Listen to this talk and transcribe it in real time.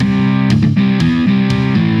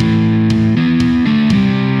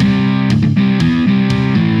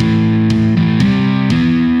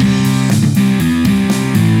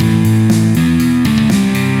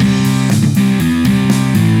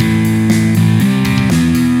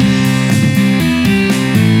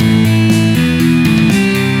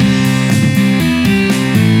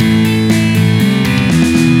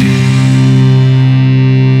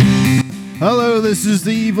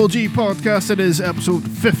Evil G Podcast. It is episode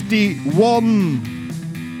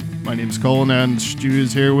 51. My name's Colin and Stu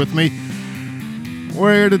is here with me.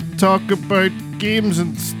 We're here to talk about games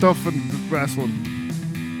and stuff and wrestling.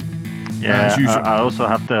 Yeah, I also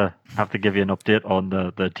have to give you an update on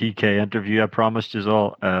the TK interview I promised you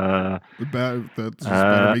all. That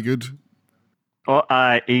better be good.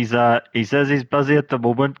 He says he's busy at the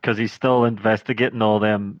moment because he's still investigating all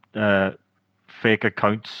them fake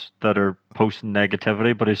accounts that are posting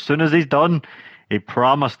negativity. But as soon as he's done, he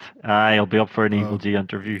promised he'll be up for an Evil G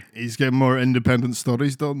interview. He's getting more independent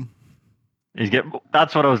studies done.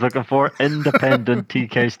 That's what I was looking for. Independent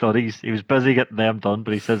TK studies. He was busy getting them done,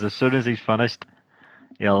 but he says as soon as he's finished,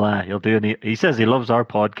 he'll do an. He says he loves our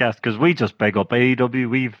podcast because we just big up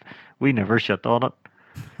AEW. We never shit on it.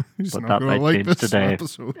 He's but not that gonna might like change this today.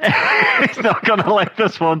 episode. He's not gonna like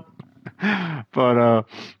this one.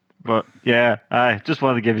 But yeah, I just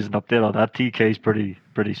wanted to give you an update on that. TK's pretty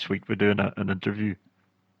sweet for doing an interview.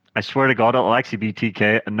 I swear to God, it'll actually be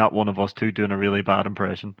TK and not one of us two doing a really bad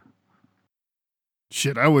impression.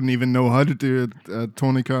 Shit, I wouldn't even know how to do a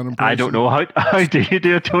Tony Khan impression. I don't know how do you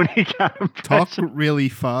do a Tony Khan impression? Talk really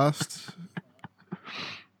fast.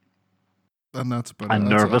 And that's about and it.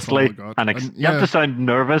 Nervously. You have to sound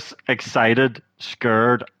nervous, excited,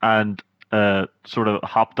 scared, and sort of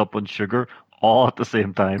hopped up on sugar all at the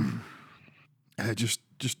same time. Just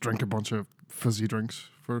drink a bunch of fizzy drinks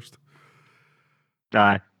first.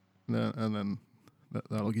 Aye. And then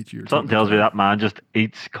that'll get you your Something tells me that man just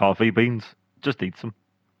eats coffee beans. Just eats them.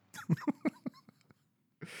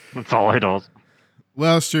 That's all he does.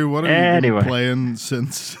 Well, Stu, what have you been playing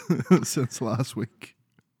since last week?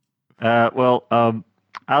 As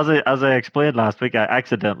I explained last week, I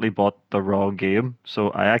accidentally bought the wrong game,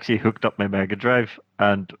 so I actually hooked up my Mega Drive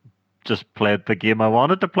and just played the game I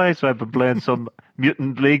wanted to play. So I've been playing some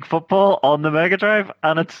Mutant League football on the Mega Drive,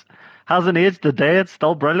 and it hasn't aged a day. It's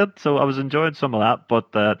still brilliant. So I was enjoying some of that.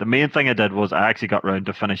 But the main thing I did was I actually got round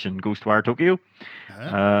to finishing Ghostwire Tokyo.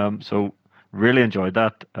 So really enjoyed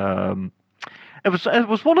that. It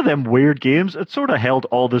was one of them weird games. It sort of held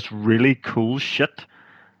all this really cool shit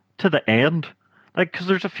to the end, like, because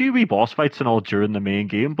there's a few wee boss fights and all during the main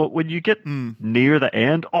game, but when you get near the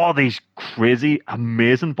end, all these crazy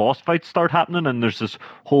amazing boss fights start happening, and there's this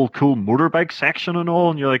whole cool motorbike section and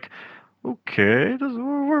all, and you're like, okay,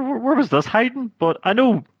 where was this hiding? But I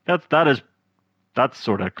know that's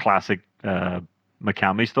sort of classic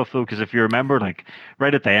Mikami stuff, though, because if you remember, like,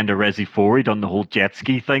 right at the end of Resi 4, he done the whole jet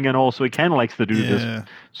ski thing and all, so he kind of likes to do this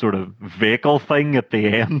sort of vehicle thing at the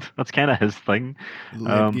end. That's kind of his thing.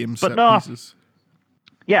 Late game set pieces.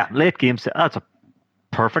 Yeah, late game set. That's a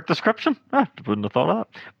perfect description. I wouldn't have thought of that.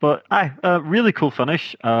 But really cool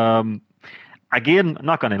finish. Again, I'm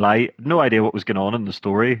not going to lie, no idea what was going on in the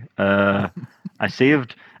story. I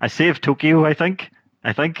saved Tokyo, I think.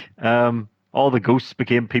 All the ghosts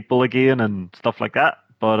became people again and stuff like that.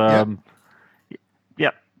 But I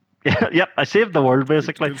saved the world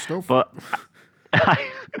basically. Good stuff. But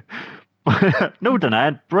no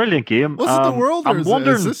denying, brilliant game. Was it the world, or I'm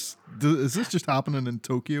wondering, is this just happening in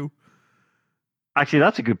Tokyo? Actually,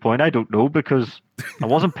 that's a good point. I don't know because I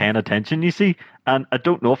wasn't paying attention, you see, and I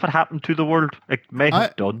don't know if it happened to the world. It may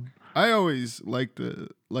have done. I always like to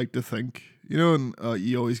think, and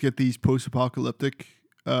you always get these post-apocalyptic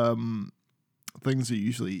things that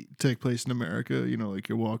usually take place in America, like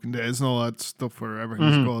your Walking Dead and all that stuff where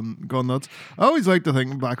everything's gone nuts. I always like to think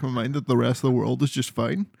in the back of my mind that the rest of the world is just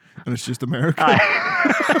fine and it's just America.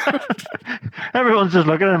 Everyone's just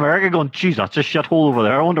looking at America going, geez, that's a shithole over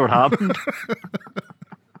there. I wonder what happened.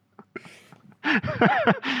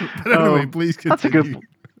 But anyway, please continue. That's a good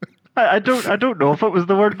I don't know if it was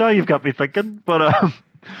the word now. You've got me thinking, but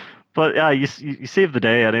yeah, you save the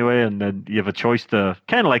day anyway, and then you have a choice to,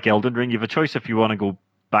 kind of like Elden Ring, you have a choice if you want to go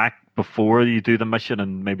back before you do the mission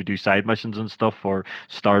and maybe do side missions and stuff, or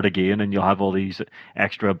start again, and you'll have all these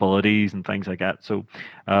extra abilities and things like that. So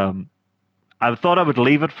I thought I would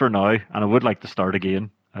leave it for now, and I would like to start again.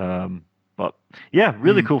 But yeah,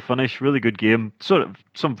 really cool finish, really good game. Sort of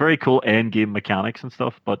some very cool end game mechanics and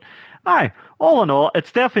stuff. But all in all,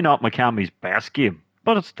 it's definitely not Mikami's best game,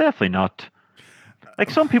 but it's definitely not. Like,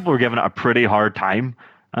 some people were giving it a pretty hard time,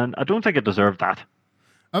 and I don't think it deserved that.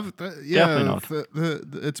 Definitely not.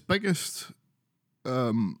 Its biggest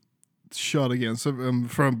shot against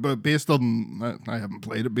it, but based on, I haven't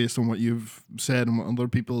played it, based on what you've said and what other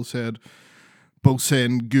people said, both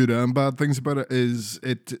saying good and bad things about it, is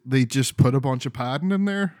they just put a bunch of padding in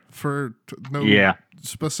there for no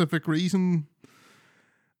specific reason,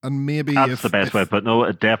 and maybe that's the best way to put it. No,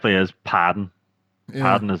 it definitely is padding. Yeah.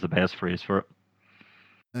 Padding is the best phrase for it.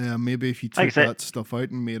 Maybe if you Like I took said, that stuff out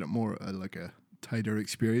and made it more like a tighter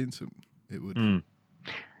experience, it would.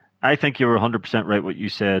 I think you were 100% right. What you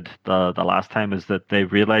said the last time is that they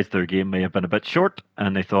realized their game may have been a bit short,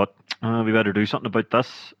 and they thought, we better do something about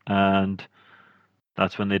this. And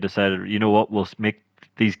that's when they decided, you know what, we'll make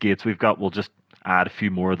these gates we've got. We'll just add a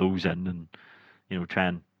few more of those in, and try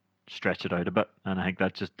and stretch it out a bit. And I think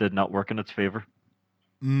that just did not work in its favor.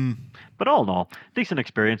 But all in all, decent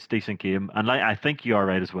experience, decent game, and I think you are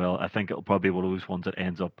right as well. I think it'll probably be one of those ones that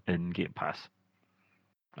ends up in Game Pass.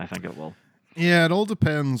 I think it will. Yeah, it all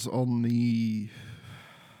depends on the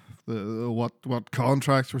what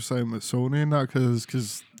contracts were signed with Sony and that,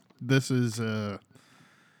 because this is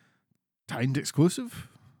timed exclusive.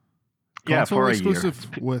 Yeah, Console for a exclusive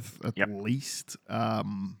year. with at least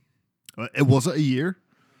it was it a year?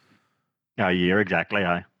 Yeah, a year exactly.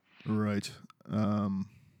 Aye. Right.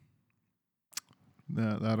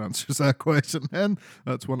 That answers that question. Then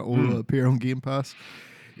that's when it will appear on Game Pass.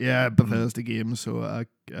 Yeah, Bethesda games, so I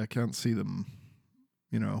can't see them,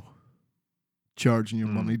 charging you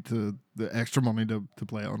money to the extra money to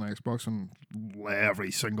play it on Xbox, and every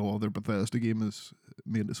single other Bethesda game has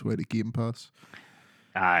made its way to Game Pass.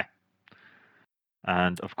 Aye.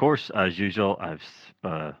 And of course, as usual,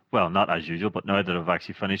 not as usual, but now that I've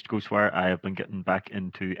actually finished Ghostwire, I have been getting back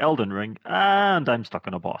into Elden Ring, and I'm stuck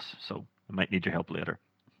on a boss, so I might need your help later.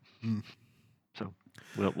 So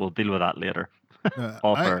we'll deal with that later.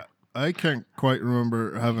 I can't quite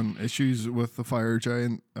remember having issues with the fire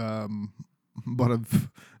giant, but I'm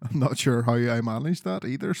not sure how I managed that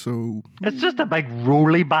either. So it's just a big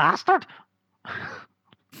roly bastard.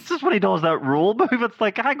 It's just when he does that roll move, it's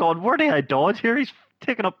like, hang on, where did I dodge here? He's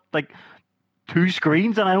taking up like 2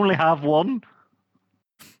 screens and I only have 1.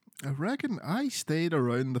 I reckon I stayed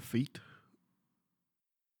around the feet.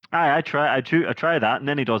 I try that, and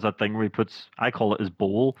then he does that thing where he puts, I call it his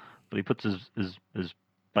bowl, but he puts his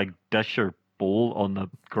like dish or bowl on the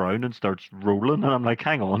ground and starts rolling, and I'm like,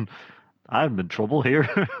 hang on, I'm in trouble here.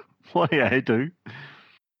 What do I do?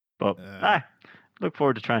 But look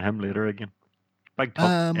forward to trying him later again. Big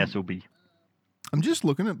tough SOB. I'm just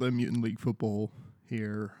looking at the Mutant League Football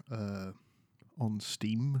here on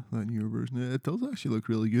Steam, that newer version. It does actually look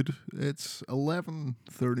really good. It's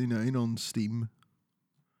 $11.39 on Steam.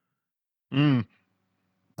 And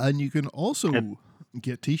you can also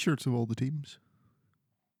get T-shirts of all the teams.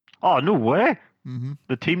 Oh, no way! Mm-hmm.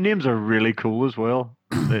 The team names are really cool as well.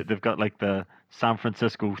 They've got like the San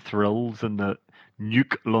Francisco Thrills and the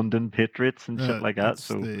Nuke London Patriots and shit like that.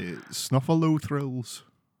 So the Snuffalo Thrills.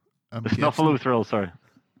 The Snuffalo Thrills, sorry.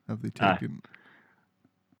 Have they taken?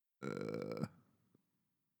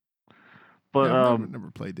 But I've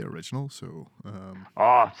never played the original, so.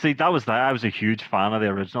 See, that was that. I was a huge fan of the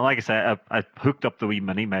original. Like I said, I hooked up the wee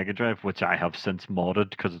mini Mega Drive, which I have since modded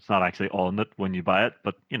because it's not actually on it when you buy it.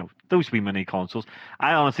 But those wee mini consoles,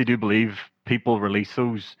 I honestly do believe people release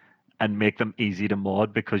those and make them easy to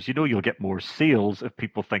mod because you'll get more sales if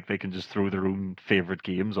people think they can just throw their own favorite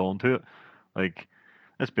games onto it. Like,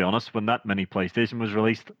 let's be honest, when that mini PlayStation was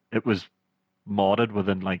released, it was modded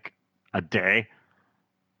within like a day.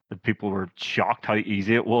 That people were shocked how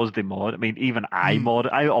easy it was to mod. I mean, even I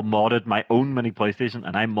modded my own mini PlayStation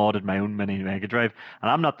and I modded my own mini Mega Drive.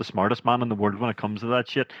 And I'm not the smartest man in the world when it comes to that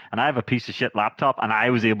shit. And I have a piece of shit laptop and I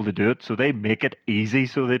was able to do it. So they make it easy.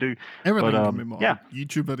 So they do. Everything can be modded. Yeah.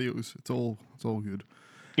 YouTube videos. It's all good.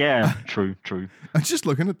 Yeah, true. I'm just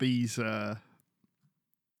looking at these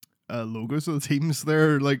logos of the teams.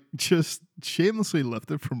 They're like just shamelessly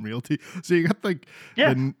lifted from reality. So you got like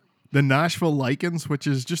the Nashville Lycans, which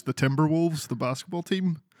is just the Timberwolves, the basketball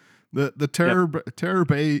team. The Terror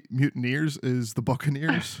Bay Mutineers is the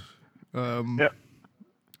Buccaneers. There's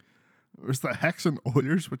the Hexen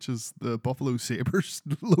Oilers, which is the Buffalo Sabres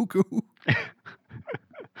logo.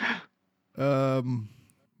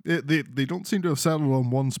 They don't seem to have settled on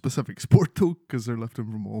one specific sport though, because they're lifting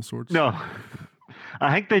from all sorts. No,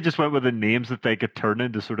 I think they just went with the names that they could turn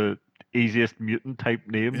into sort of easiest mutant type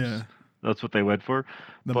names. Yeah. That's what they went for.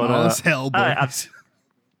 The Malice Hell Boys.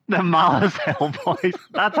 The Malice Hell Boys.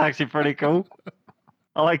 That's actually pretty cool.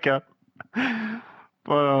 I like it.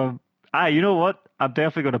 But you know what? I'm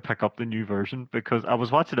definitely going to pick up the new version because I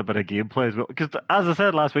was watching a bit of gameplay as well. Because as I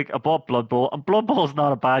said last week, I bought Blood Bowl, and Blood Bowl is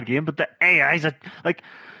not a bad game, but the AI's like,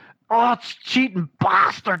 it's cheating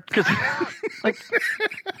bastard. Because like,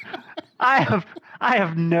 I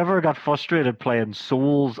have never got frustrated playing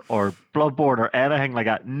Souls or Bloodborne or anything like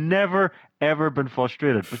that. Never, ever been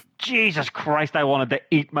frustrated. But Jesus Christ, I wanted to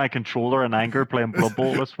eat my controller in anger playing Blood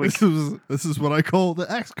Bowl this week. This is what I call the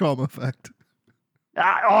XCOM effect.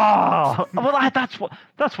 Well, that's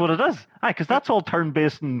what it is. Because that's all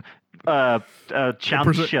turn-based and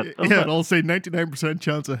chance shit, isn't Yeah, it? I'll say 99%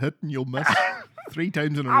 chance of hit, and you'll miss 3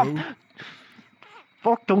 times in a row.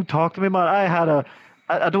 Fuck, don't talk to me, man.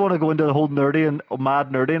 I don't want to go into the whole mad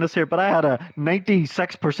nerdiness here, but I had a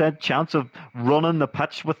 96% chance of running the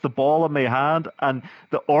pitch with the ball in my hand, and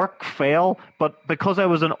the orc fell. But because I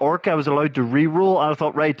was an orc, I was allowed to re-roll, and I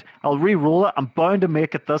thought, right, I'll re-roll it. I'm bound to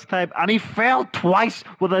make it this time. And he fell twice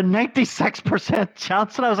with a 96%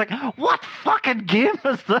 chance, and I was like, what fucking game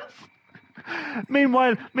is this?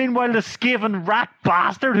 Meanwhile, the skaven rat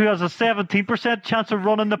bastard who has a 17% chance of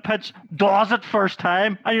running the pitch does it first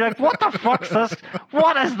time, and you're like, "What the fuck's this?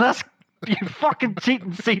 What is this? You fucking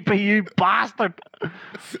cheating CPU bastard!"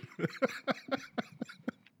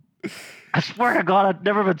 I swear to God, I've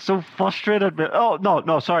never been so frustrated. But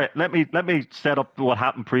no, sorry. Let me set up what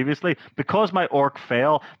happened previously. Because my orc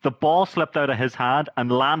fell, the ball slipped out of his hand and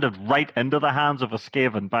landed right into the hands of a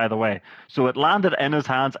Skaven, by the way. So it landed in his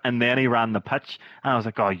hands, and then he ran the pitch. And I was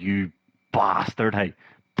like, "Oh, you bastard, hey,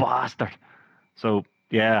 bastard." So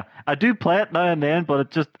yeah, I do play it now and then,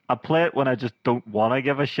 but I play it when I just don't want to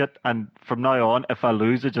give a shit. And from now on, if I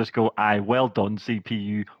lose, I just go, "Aye, well done,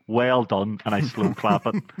 CPU, well done," and I slow clap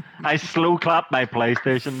it. I slow clap my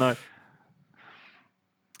PlayStation now.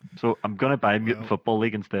 So I'm gonna buy Mutant Football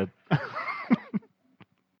League instead. I'm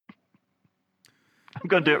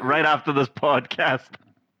gonna do it right after this podcast.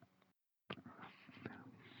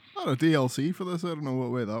 Not a DLC for this. I don't know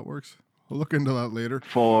what way that works. I'll look into that later.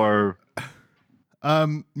 For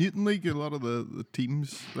Mutant League, a lot of the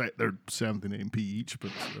teams, right, they're 79p each,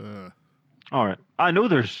 but all right, I know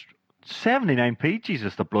there's 79p.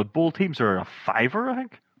 Jesus, the Blood Bowl teams are a $5, I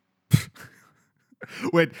think.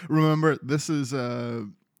 Wait, remember this is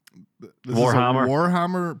Warhammer. Is a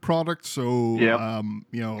Warhammer product, so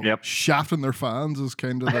shafting their fans is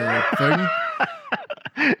kind of their thing.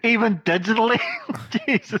 Even digitally,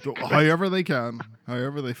 Jesus. However they can,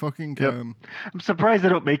 however they fucking can. Yep. I'm surprised they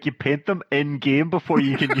don't make you paint them in game before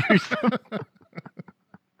you can use them.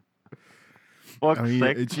 I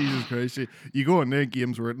mean, Jesus Christ! You go into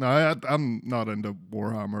games where I'm not into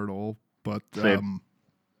Warhammer at all, but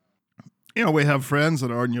we have friends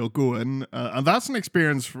that are, and you'll go in, and that's an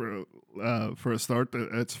experience for a start.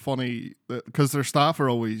 It's funny because their staff are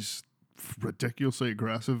always ridiculously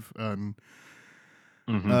aggressive, and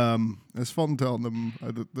it's fun telling them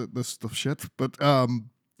this stuff shit. But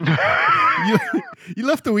you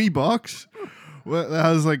left a wee box that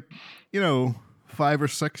has 5 or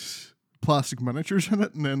 6 plastic miniatures in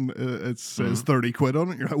it, and then it says 30 quid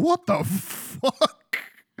on it. You're like, what the fuck?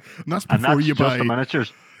 And that's before you buy the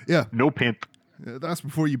miniatures. Yeah, no paint. That's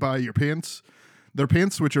before you buy your paints. Their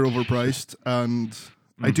paints, which are overpriced, and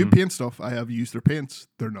I do paint stuff. I have used their paints.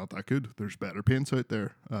 They're not that good. There's better paints out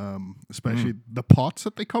there, especially the pots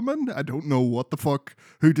that they come in. I don't know what the fuck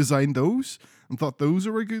who designed those and thought those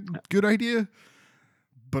are a good idea,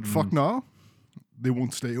 but fuck no, they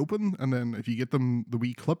won't stay open. And then if you get them the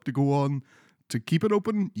wee clip to go on to keep it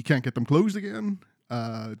open, you can't get them closed again.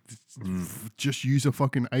 Just use a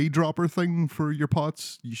fucking eyedropper thing for your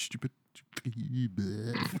pots, you stupid.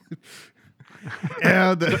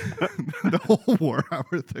 Yeah, the whole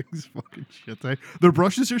Warhammer thing's fucking shit. Their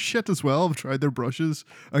brushes are shit as well. I've tried their brushes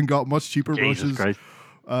and got much cheaper Jesus brushes.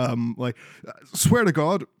 Christ. Swear to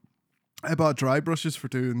God, I bought dry brushes for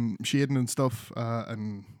doing shading and stuff,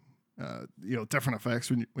 and different effects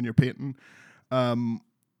when you're painting. And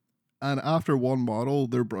after one model,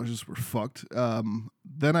 their brushes were fucked.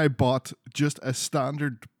 Then I bought just a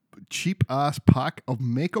standard cheap ass pack of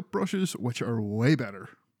makeup brushes, which are way better.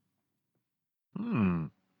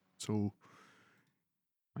 So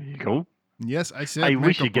there you go. Yes, I said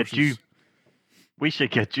we should get you. We should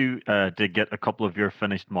get you to get a couple of your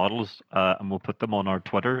finished models, and we'll put them on our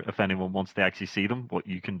Twitter if anyone wants to actually see them. What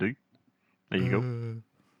you can do. There you go.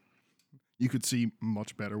 You could see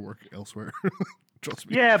much better work elsewhere. Trust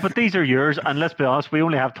me. Yeah, but these are yours, and let's be honest, we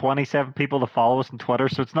only have 27 people to follow us on Twitter,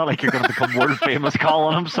 so it's not like you're going to become world famous,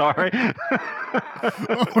 Colin. I'm sorry.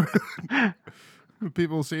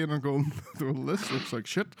 People seeing and going, this looks like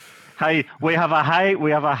shit. Hey, we have a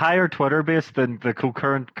higher Twitter base than the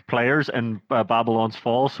concurrent players in Babylon's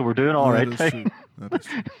Fall, so we're doing all right. That is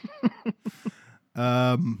true.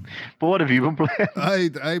 But what have you been playing?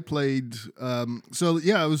 I played. I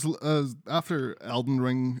was after Elden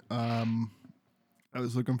Ring. I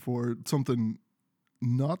was looking for something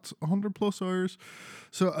not 100 plus hours,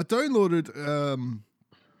 so I downloaded.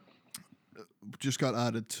 Just got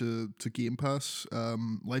added to Game Pass.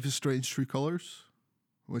 Life is Strange: True Colors,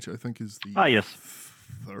 which I think is the yes.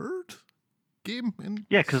 third game in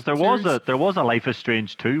Yeah, because there series. was a Life is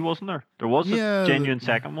Strange 2, wasn't there? There was a genuine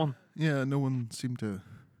second one. Yeah, no one seemed to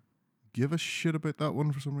give a shit about that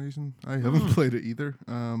one for some reason. I haven't played it either.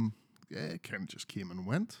 It kind of just came and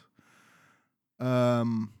went.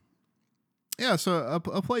 Yeah, so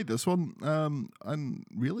I played this one, and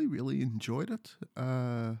really, really enjoyed it.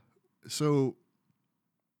 So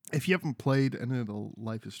if you haven't played any of the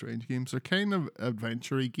Life is Strange games, they're kind of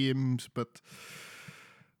adventure games, but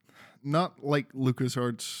not like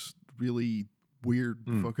LucasArts really weird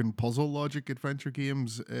fucking puzzle logic adventure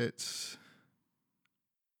games. It's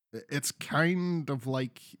kind of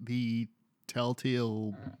like the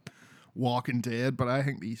Telltale Walking Dead, but I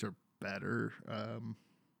think these are better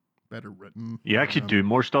written. You actually do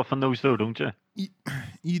more stuff in those, though, don't you?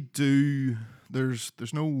 You do. There's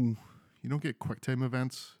no, you don't get quick time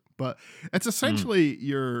events, but it's essentially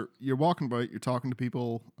you're walking about, you're talking to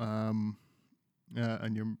people, and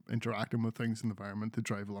you're interacting with things in the environment to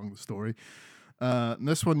drive along the story. And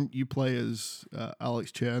this one you play as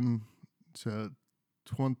Alex Chen. It's a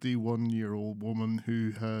 21-year-old woman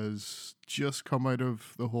who has just come out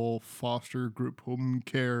of the whole foster group home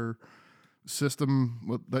care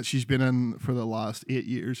system that she's been in for the last 8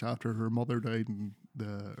 years after her mother died and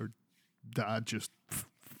her dad just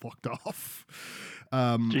fucked off.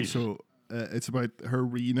 So it's about her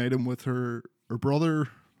reuniting with her brother,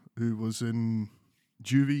 who was in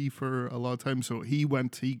juvie for a lot of time. So he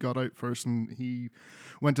got out first, and he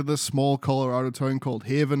went to this small Colorado town called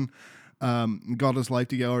Haven, got his life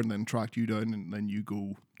together, and then tracked you down, and then you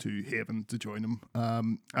go to Haven to join him.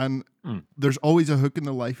 And there's always a hook in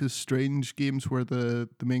the Life is Strange games where the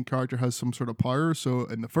main character has some sort of power. So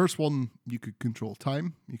in the first one, you could control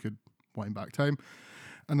time. You could wind back time.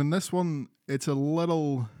 And in this one, it's a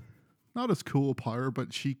little, not as cool a power,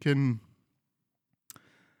 but she's an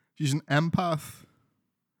empath.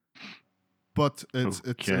 But it's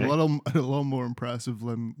a little more impressive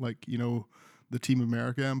than, like, you know, the Team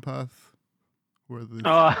America empath, where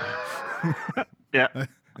yeah.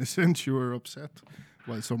 I sense you were upset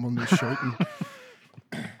while someone was shouting.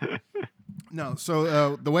 No,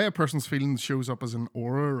 so the way a person's feeling shows up as an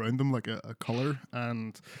aura around them, like a color,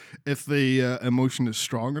 and if the emotion is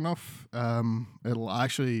strong enough, it'll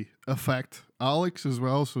actually affect Alex as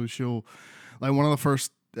well. So she'll, like, one of the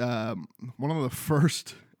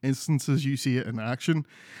first instances you see it in action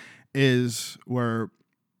is where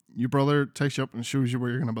your brother takes you up and shows you where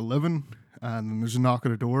you're going to be living, and then there's a knock at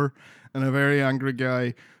the door, and a very angry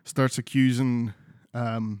guy starts accusing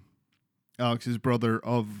Alex's brother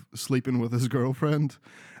of sleeping with his girlfriend,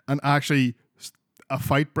 and actually a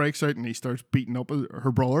fight breaks out and he starts beating up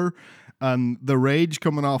her brother, and the rage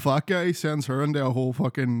coming off that guy sends her into a whole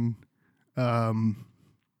fucking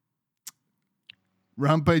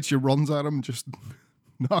rampage. She runs at him, just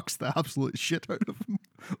knocks the absolute shit out of him.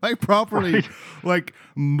 Like, properly, like,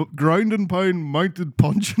 ground and pound mounted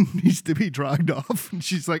punching needs to be dragged off. And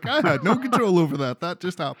she's like, I had no control over that. That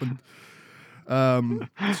just happened.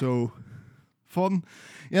 So, fun.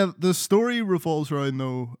 Yeah, the story revolves around,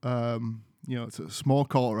 though, you know, it's a small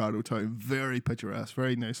Colorado town, very picturesque,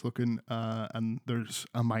 very nice looking, and there's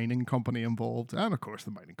a mining company involved. And, of course,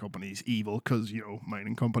 the mining company's evil because, you know,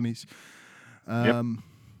 mining companies. And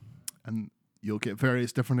you'll get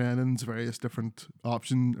various different endings, various different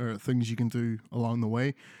options or things you can do along the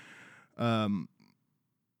way. That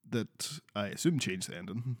I assume change the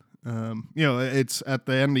ending. You know, it's at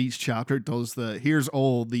the end of each chapter. It does here's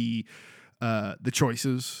all the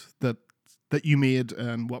choices that you made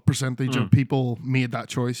and what percentage of people made that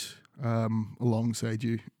choice alongside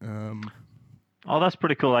you. Oh, that's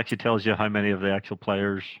pretty cool. Actually, tells you how many of the actual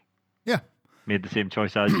players made the same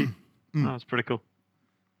choice as you. Oh, that's pretty cool.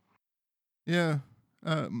 Yeah,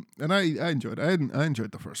 and I enjoyed it. I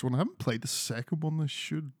enjoyed the first one. I haven't played the second one. I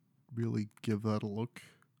should really give that a look.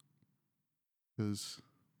 Because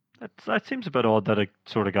that seems a bit odd that it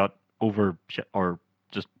sort of got over or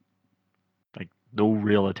just like no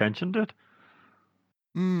real attention to it.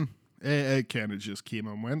 It kind of just came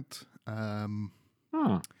and went. I'm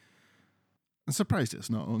surprised it's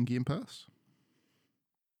not on Game Pass.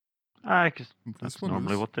 Because that's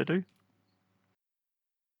normally what they do.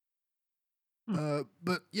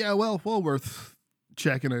 But yeah, well worth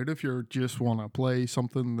checking out if you just want to play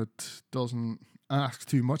something that doesn't ask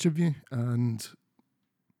too much of you and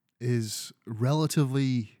is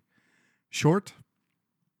relatively short.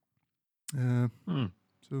 So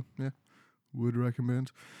yeah, would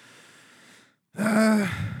recommend.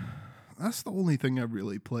 That's the only thing I've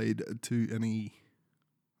really played to any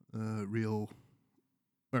real,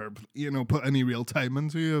 or, you know, put any real time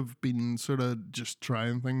into. I've been sort of just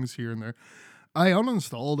trying things here and there. I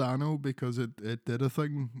uninstalled Anno because it did a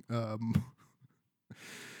thing.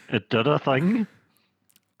 It did a thing.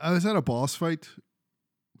 I was at a boss fight,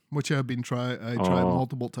 which I tried Oh.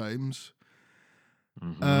 multiple times.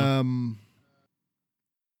 Mm-hmm.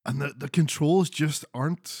 And the controls just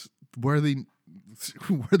aren't where they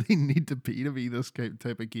need to be this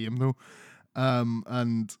type of game though.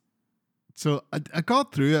 And so I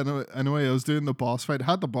got through it. Anyway, I was doing the boss fight. I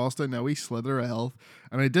had the boss down now. We slither of health,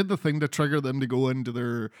 and I did the thing to trigger them to go into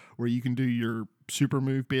their where you can do your super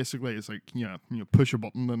move. Basically, it's like push a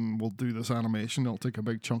button and we'll do this animation. It'll take a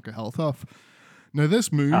big chunk of health off. Now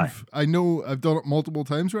this move, I know I've done it multiple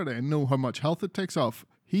times already. I know how much health it takes off.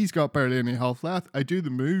 He's got barely any health left. I do the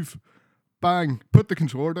move, bang, put the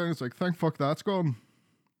controller down. It's like, thank fuck that's gone.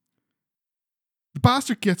 The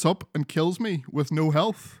bastard gets up and kills me with no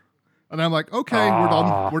health. And I'm like, okay,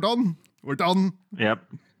 we're done. Yep.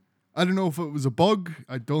 I don't know if it was a bug.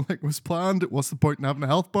 I don't think it was planned. What's the point in having a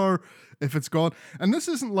health bar if it's gone? And this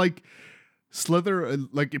isn't like Slither,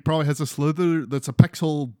 like it probably has a Slither that's a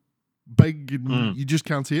pixel big and you just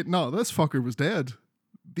can't see it. No, this fucker was dead.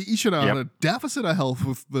 He should have had a deficit of health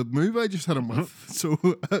with the move I just hit him with. So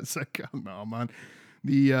it's like, oh, no, man.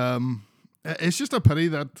 It's just a pity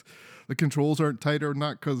that the controls aren't tighter than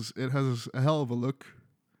that because it has a hell of a look.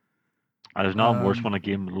 There's nothing worse when a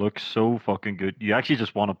game looks so fucking good. You actually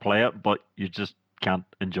just want to play it, but you just can't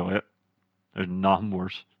enjoy it. There's nothing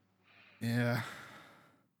worse. Yeah.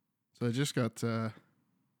 So I just got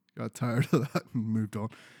tired of that and moved on.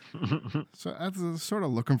 So I'm sort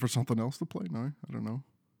of looking for something else to play now. I don't know.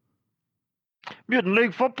 Mutant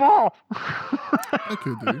League Football! I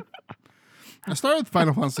could do. I started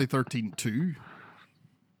Final Fantasy 13-2.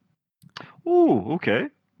 Ooh, okay.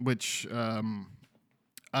 Which, I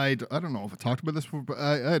don't know if I talked about this before, but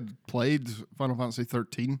I had played Final Fantasy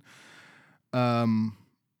 13. And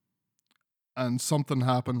something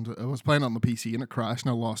happened. I was playing on the PC and it crashed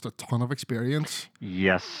and I lost a ton of experience.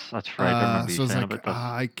 Yes, that's right. I remember so you saying like, about that.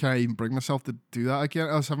 I can't even bring myself to do that again.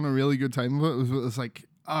 I was having a really good time with it. It was like,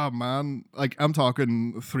 oh man, like I'm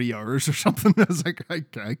talking 3 hours or something. I was like, I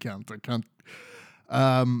can't. But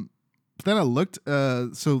then I looked,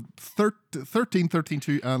 so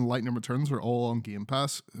 13.2 and Lightning Returns are all on Game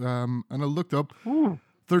Pass. And I looked up,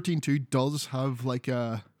 13.2 does have like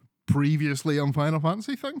a previously on Final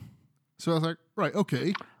Fantasy thing. So I was like, right,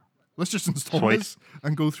 okay, let's just install this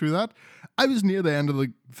and go through that. I was near the end of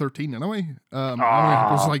the 13 anyway.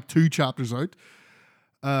 I was like 2 chapters out.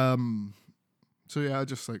 So yeah, I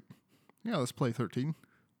just like, yeah, let's play 13.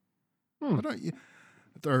 Or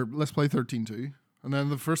let's play 13.2. And then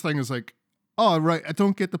the first thing is like, oh, right, I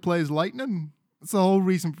don't get to play as Lightning. That's the whole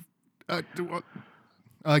reason.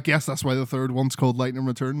 I guess that's why the third one's called Lightning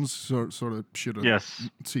Returns. Sort of should have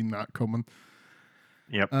seen that coming.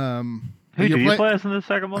 Yep. Who do you play as in the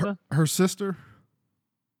second one? Her sister.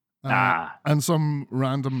 And some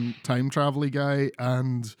random time travel guy.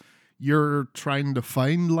 And you're trying to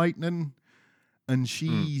find Lightning. And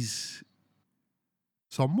she's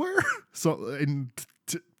somewhere. So in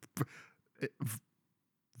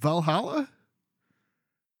Valhalla?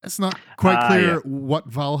 It's not quite clear what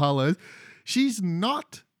Valhalla is. She's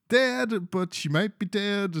not dead, but she might be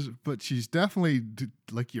dead. But she's definitely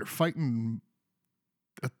like you're fighting.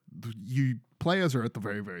 You play as her at the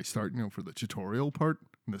very, very start, for the tutorial part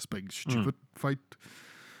in this big stupid fight.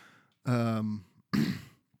 But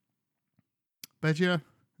yeah,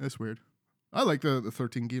 it's weird. I like the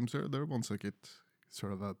 13 games. They're ones that get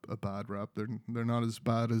sort of a bad rap. They're not as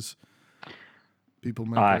bad as people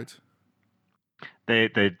make out. They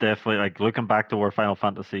definitely, like, looking back to where Final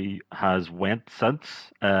Fantasy has went since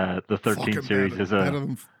the 13 series is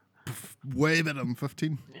way better than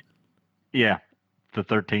 15. Yeah, the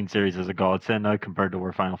 13 series is a godsend now compared to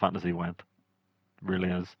where Final Fantasy went. It really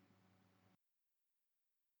is.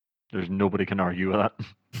 There's nobody can argue with that.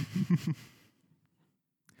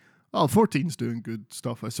 Well, 14's doing good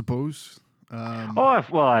stuff, I suppose. I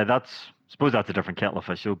suppose that's a different kettle of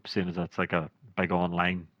fish, seeing as that's like a big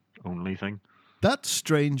online only thing. That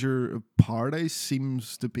Stranger Paradise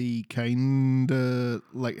seems to be kind of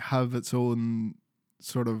like have its own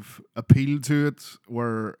sort of appeal to it,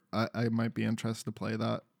 where I might be interested to play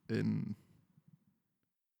that in.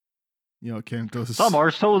 Kent does. Some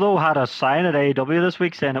arsehole though had a sign at AEW this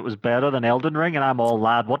week saying it was better than Elden Ring, and I'm all,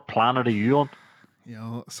 lad, what planet are you on?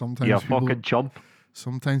 Sometimes you fucking chump.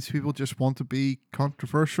 Sometimes people just want to be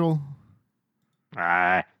controversial.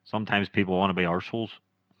 Sometimes people want to be arseholes.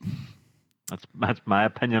 That's my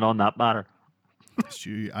opinion on that matter.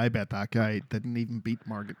 I bet that guy didn't even beat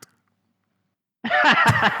Margaret.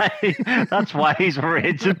 That's why he's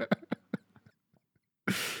raging.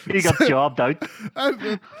 He got jobbed out.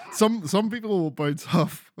 Some people will bounce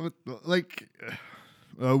off, but like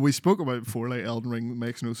we spoke about before, like Elden Ring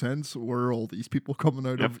makes no sense. Where are all these people coming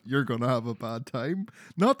out Yep. of? You're gonna have a bad time.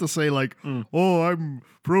 Not to say like, Mm. oh, I'm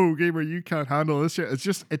pro gamer, you can't handle this shit. It's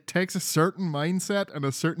just it takes a certain mindset and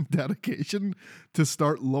a certain dedication to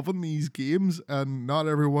start loving these games, and not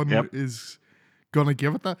everyone Yep. is gonna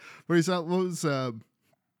give it that. Whereas that was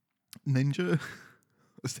Ninja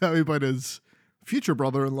was telling me about his future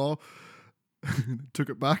brother-in-law. Took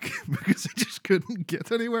it back because he just couldn't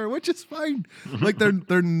get anywhere, which is fine. Like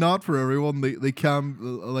they're not for everyone. They can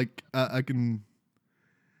like I can,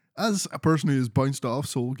 as a person who has bounced off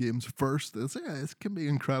Soul games first, it can be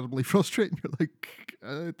incredibly frustrating. You're like,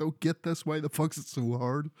 I don't get this. Why the fuck's it so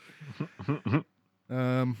hard?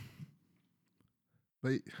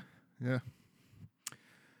 But yeah.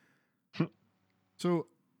 So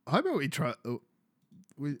how about we try?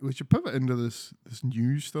 We should pivot into this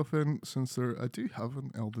new stuff in, since I do have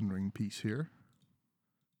an Elden Ring piece here.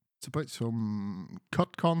 It's about some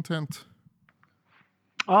cut content.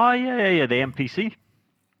 Oh yeah. The NPC.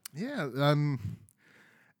 Yeah, and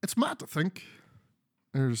it's mad to think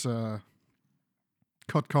there's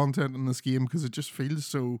cut content in this game because it just feels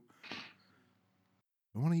so.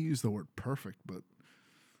 I want to use the word perfect, but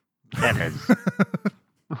It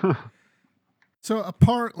is. so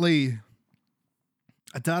apparently,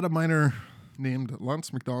 a data miner named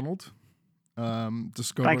Lance McDonald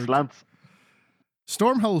discovered Thanks, Lance.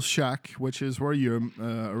 Stormhill Shack, which is where you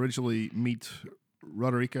originally meet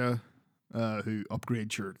Roderica, who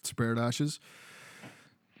upgrades your spirit ashes.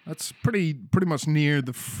 That's pretty much near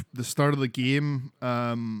the start of the game.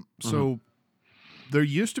 So there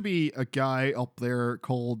used to be a guy up there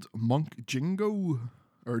called Monk Jingo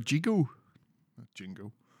or Jigo, not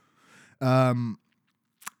Jingo, and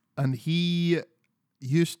he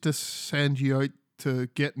used to send you out to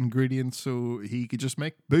get ingredients so he could just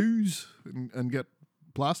make booze and get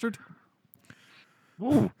plastered.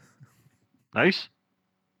 Ooh, nice.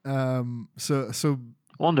 So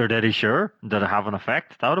Wonder, did he sure? Did it have an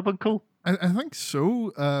effect? That would have been cool. I think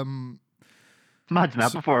so. Imagine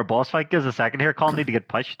that before a boss fight gives a second here. Can't need to get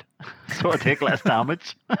pushed, so I take less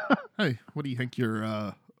damage. Hey, what do you think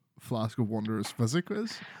your flask of wondrous physic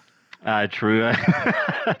is? True.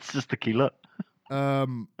 It's just tequila.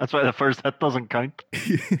 That's why the first hit doesn't count.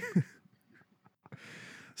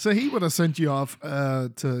 So he would have sent you off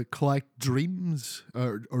to collect dreams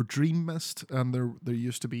or dream mist, and there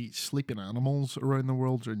used to be sleeping animals around the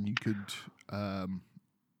world, and you could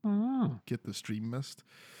get this dream mist.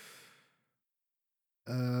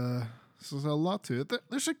 So there's a lot to it.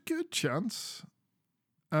 There's a good chance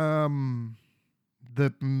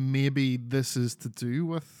that maybe this is to do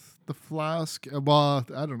with the flask. Well,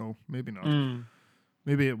 I don't know. Maybe not.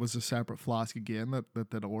 Maybe it was a separate flask again that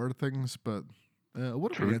did order things, but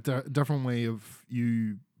what if we get a different way of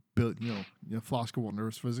you build, flask of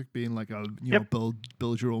wondrous physic being like a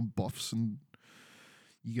build your own buffs and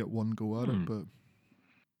you get one go at it, but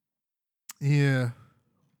yeah,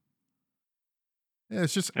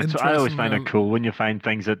 it's just interesting. I always find it cool when you find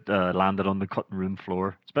things that landed on the cutting room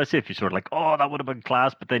floor, especially if you sort of like, oh, that would have been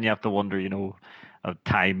class, but then you have to wonder,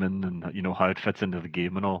 timing and how it fits into the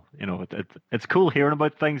game and all. It's cool hearing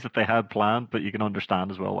about things that they had planned, but you can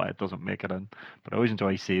understand as well why it doesn't make it in. But I always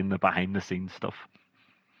enjoy seeing the behind the scenes stuff.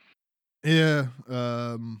 Yeah,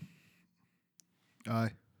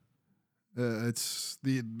 it's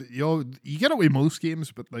you get it with most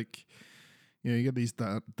games, but like you get these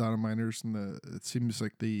data miners, and it seems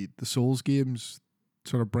like the Souls games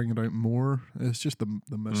sort of bring it out more. It's just the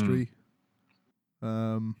mystery.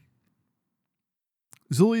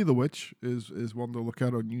 Zully the Witch is one to look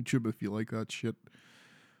at on YouTube if you like that shit.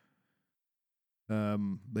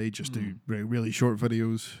 They just do really short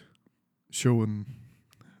videos showing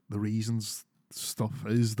the reasons stuff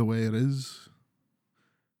is the way it is.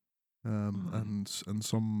 And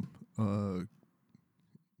some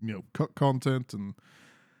cut content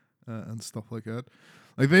and stuff like that.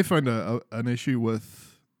 Like they found an issue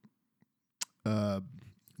with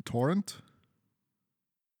torrent.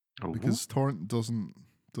 Because torrent doesn't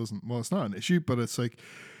well, it's not an issue, but it's like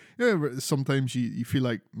sometimes you feel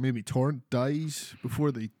like maybe torrent dies before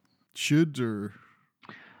they should, or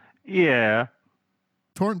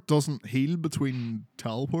torrent doesn't heal between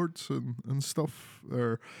teleports and stuff,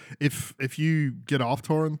 or if you get off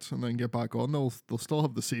torrent and then get back on, they'll still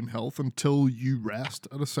have the same health until you rest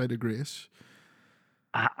at a site of grace.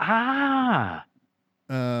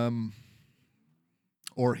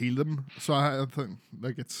 Or heal them. So I think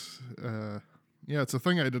like it's it's a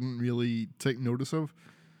thing I didn't really take notice of.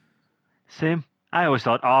 Same. I always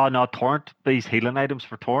thought, oh no, Torrent, these healing items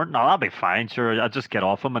for Torrent, no, that'll be fine. Sure, I'll just get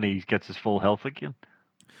off him and he gets his full health again.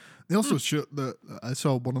 They also showed I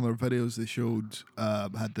saw one of their videos. They showed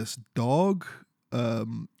had this dog.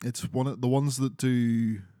 It's one of the ones that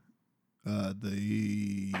do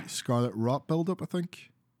the Scarlet Rot build-up, I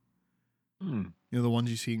think. Hmm. You know, the ones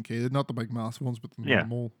you see in K, not the big massive ones, but the Yeah.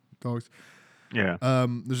 normal dogs. Yeah.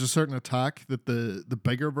 There's a certain attack that the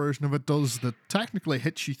bigger version of it does that technically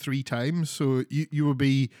hits you 3 times. So you would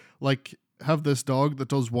be like, have this dog that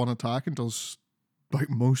does one attack and does like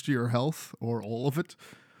most of your health or all of it.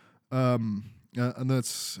 And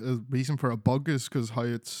that's a reason for a bug is because how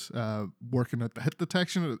it's working at the hit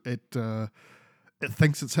detection. It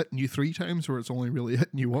thinks it's hitting you 3 times where it's only really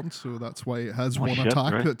hitting you once. So that's why it has one shit,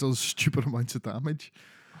 attack right. that does stupid amounts of damage.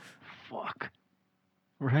 Fuck.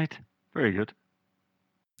 Right. Very good.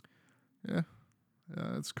 Yeah,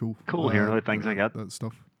 it's cool. Cool hearing about things like that. That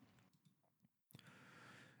stuff.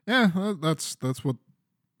 Yeah, that's what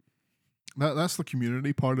that's the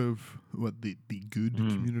community part of what the good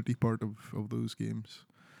community part of those games.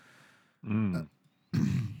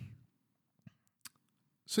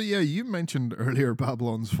 So yeah, you mentioned earlier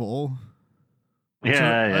Babylon's Fall.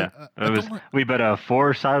 Yeah. It was we better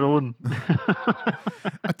foreshadowing.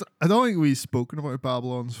 I don't think we've spoken about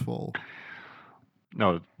Babylon's Fall.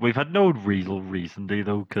 No, we've had no real reason to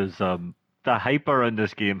though, because the hype around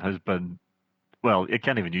this game has been, well, you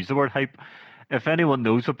can't even use the word hype. If anyone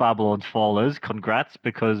knows what Babylon's Fall is, congrats,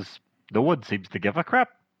 because no one seems to give a crap.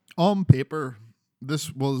 On paper,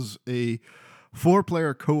 this was a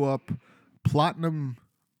 4-player co-op Platinum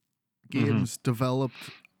Games developed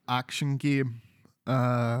action game,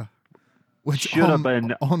 which should have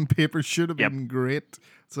been on paper should have been great.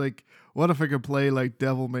 It's like, what if I could play like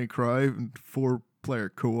Devil May Cry and 4-player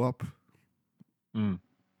co-op?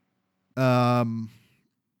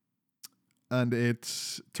 And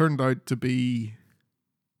it's turned out to be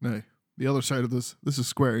no, the other side of this. This is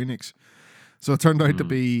Square-Enix, so it turned out to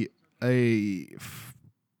be a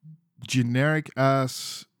generic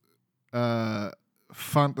ass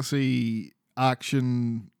fantasy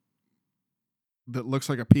action that looks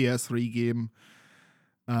like a PS3 game,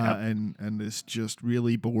 and it's just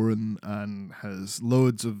really boring and has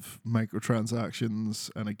loads of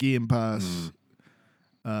microtransactions and a game pass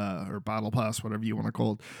or battle pass, whatever you want to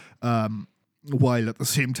call it, while at the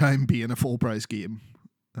same time being a full price game,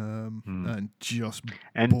 and just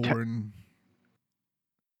boring.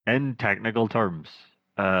 In technical terms,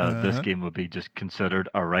 this game would be just considered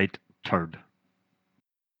a right turd.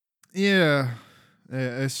 Yeah,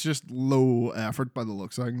 it's just low effort by the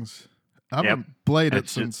looks of things. I haven't played it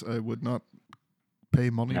since I would not pay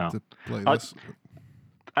money to play this.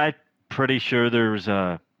 I'm pretty sure there's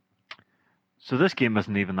a. So this game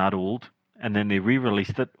isn't even that old, and then they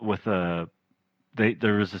re-released it with a.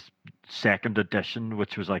 There was a second edition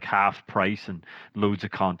which was like half price and loads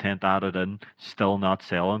of content added in, still not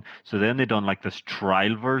selling. So then they done like this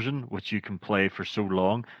trial version which you can play for so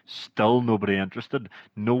long, still nobody interested.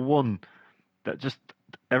 No one. That just.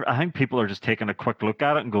 I think people are just taking a quick look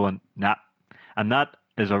at it and going, nah. And that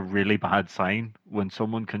is a really bad sign when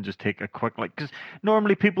someone can just take a quick, like, because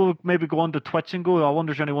normally people would maybe go onto Twitch and go, I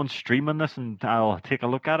wonder if anyone streaming this and I'll take a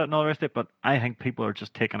look at it and all the rest of it. But I think people are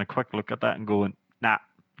just taking a quick look at that and going, nah,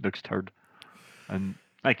 looks turd. And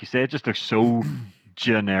like you say, it just looks so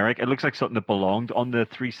generic. It looks like something that belonged on the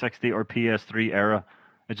 360 or PS3 era.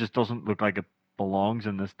 It just doesn't look like it belongs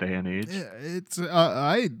in this day and age. Yeah, it's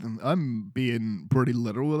I'm being pretty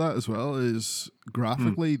literal with that as well. Is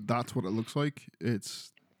graphically that's what it looks like.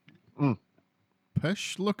 It's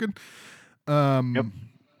pish looking. And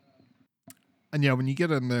yeah, when you get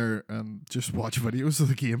in there and just watch videos of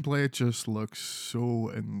the gameplay, it just looks so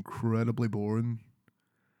incredibly boring.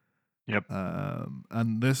 Yep.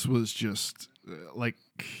 And this was just like,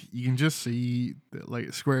 you can just see that,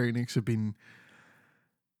 like, Square-Enix have been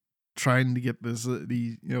trying to get this a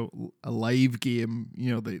live game.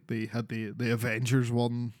 They had the Avengers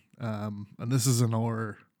one, and this is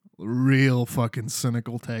another real fucking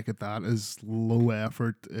cynical take at that. Is low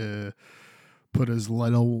effort, put as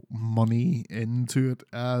little money into it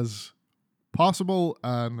as possible,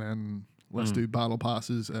 and then let's do battle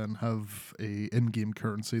passes and have a in-game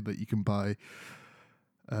currency that you can buy,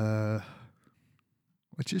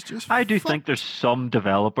 which is just I do think there's some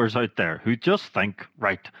developers out there who just think,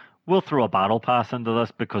 right, we'll throw a battle pass into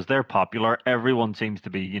this because they're popular. Everyone seems to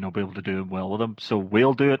be, be able to do well with them. So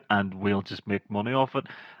we'll do it and we'll just make money off it.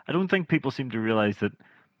 I don't think people seem to realize that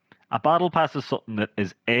a battle pass is something that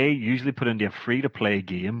is A, usually put into a free to play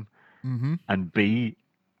game, and B,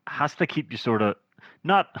 has to keep you sort of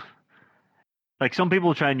not Like some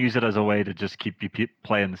people try and use it as a way to just keep you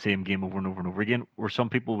playing the same game over and over and over again, or some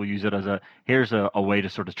people will use it as here's a way to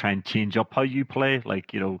sort of try and change up how you play.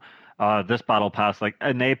 Like, this battle pass, like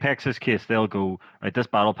in Apex's case, they'll go, right, this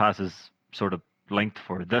battle pass is sort of linked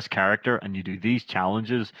for this character, and you do these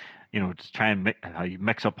challenges, to try and how you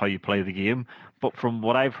mix up how you play the game. But from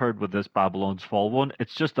what I've heard with this Babylon's Fall one,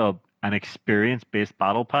 it's just an experience based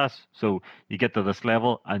battle pass. So you get to this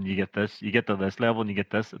level and you get this, you get to this level and you get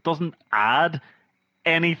this. It doesn't add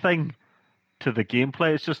anything to the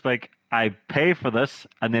gameplay. It's just like I pay for this,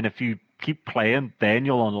 and then if you keep playing, then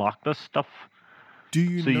you'll unlock this stuff. Do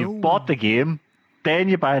you So know? you've bought the game, then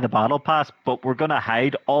you buy the battle pass, but we're gonna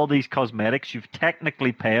hide all these cosmetics you've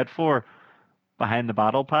technically paid for behind the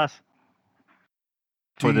battle pass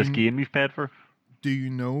for this game you've paid for. Do you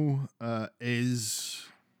know? Is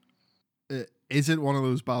it one of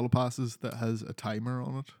those battle passes that has a timer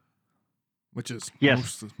on it? Which is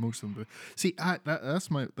Yes. most of them do. See, that's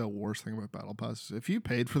the worst thing about battle passes. If you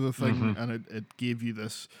paid for the thing and it gave you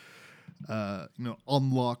this,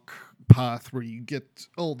 unlock path where you get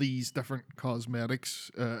all these different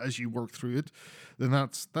cosmetics as you work through it, then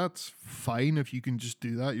that's fine if you can just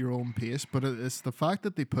do that at your own pace. But it's the fact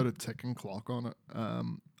that they put a ticking clock on it.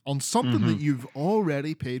 On something that you've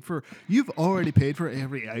already paid for. You've already paid for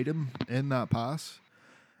every item in that pass.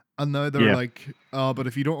 And now they're like, but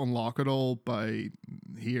if you don't unlock it all by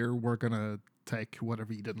here, we're going to take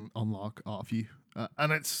whatever you didn't unlock off you.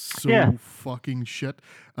 And it's so fucking shit.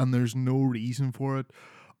 And there's no reason for it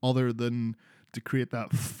other than to create that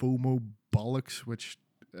FOMO bollocks, which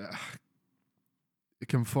it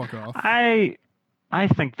can fuck off. I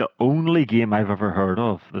think the only game I've ever heard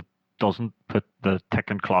of that doesn't put the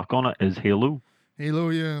ticking clock on it is Halo. Halo,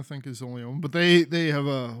 yeah, I think is the only one. But they have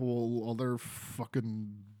a whole other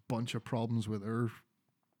fucking bunch of problems with their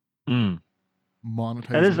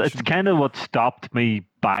monetization. It's kind of what stopped me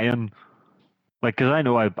buying, like, because I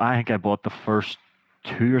know I think I bought the first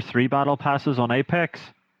 2 or 3 battle passes on Apex,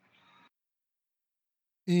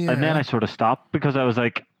 and then I sort of stopped because I was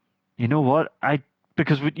like, you know what,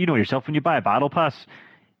 because you know yourself, when you buy a battle pass,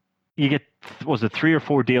 you get, was it 3 or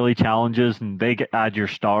 4 daily challenges, and they add your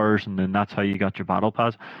stars, and then that's how you got your battle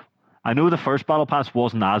pass. I know the first battle pass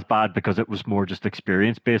wasn't as bad because it was more just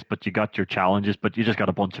experience based, but you got your challenges, but you just got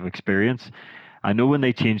a bunch of experience. I know when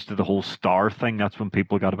they changed to the whole star thing, that's when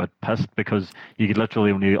people got a bit pissed because you could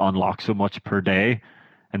literally only unlock so much per day,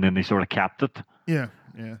 and then they sort of capped it. Yeah.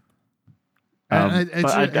 But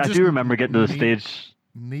I do remember getting to the stage.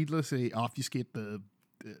 Needlessly obfuscate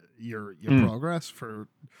your progress for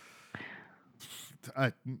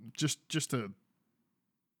just to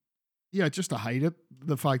hide it,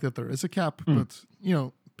 the fact that there is a cap. But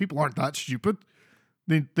people aren't that stupid.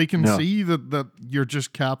 They can see that you're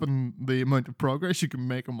just capping the amount of progress you can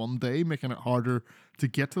make in one day, making it harder to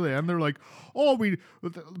get to the end. They're like,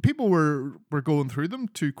 people were going through them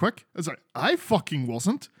too quick. It's like, I fucking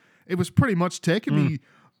wasn't. It was pretty much taking me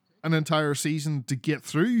an entire season to get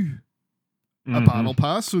through a battle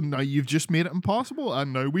pass, so now you've just made it impossible,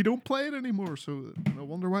 and now we don't play it anymore. So I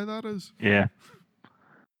wonder why that is. Yeah.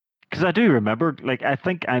 Because I do remember, like, I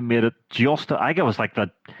think I made it I think it was like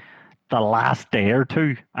the last day or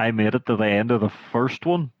two, I made it to the end of the first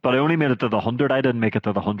one, but I only made it to the 100. I didn't make it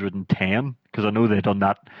to the 110 because I know they'd done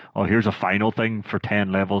that. Oh, here's a final thing for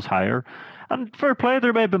 10 levels higher. And fair play,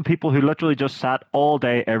 there may have been people who literally just sat all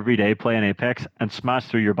day, every day playing Apex and smashed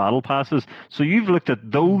through your battle passes. So you've looked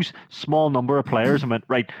at those small number of players and went,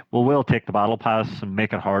 right, well, we'll take the battle pass and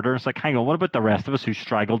make it harder. It's like, hang on, what about the rest of us who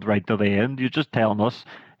straggled right to the end? You're just telling us,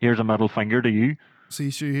 here's a middle finger to you.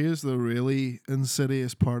 See, so here's the really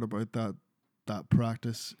insidious part about that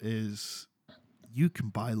practice is you can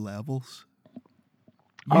buy levels.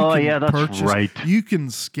 That's right. You can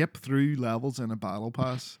skip through levels in a battle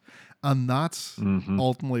pass, and that's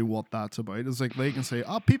ultimately what that's about. It's like they can say,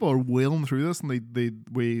 people are wailing through this, and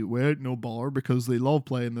we wear no baller because they love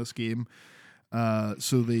playing this game,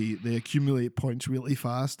 so they accumulate points really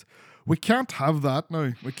fast. We can't have that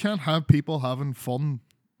now. We can't have people having fun.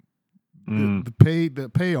 The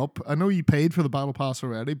pay up. I know you paid for the battle pass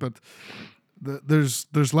already, but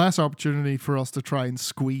there's less opportunity for us to try and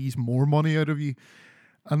squeeze more money out of you,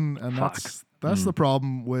 and that's the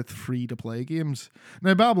problem with free to play games.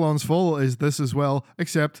 Now Babylon's Fall is this as well,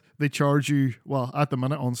 except they charge you, well, at the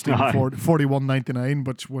minute on Steam $41.99,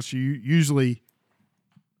 but what's usually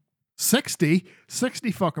 60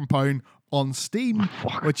 fucking pound on Steam,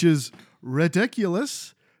 which is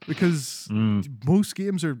ridiculous. Because most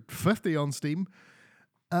games are 50 on Steam,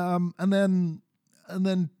 and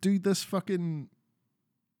then do this fucking,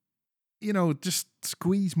 just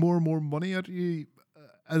squeeze more and more money out of you,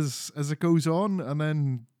 as it goes on, and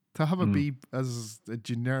then to have it be as a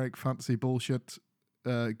generic fantasy bullshit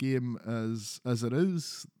game as it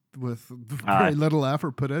is, with very little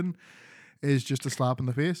effort put in, is just a slap in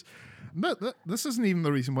the face. This isn't even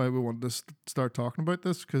the reason why we wanted to start talking about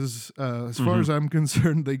this, because as far as I'm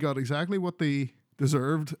concerned, they got exactly what they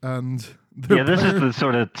deserved, and this is the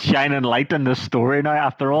sort of shining light in the story now.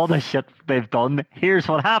 After all the shit they've done, here's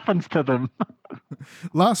what happens to them.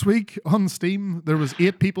 Last week on Steam, there was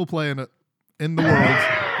 8 people playing it in the world.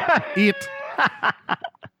 8.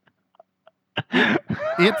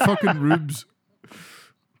 8 fucking rubes.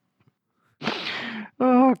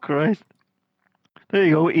 Oh Christ! There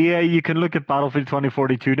you go, EA. You can look at Battlefield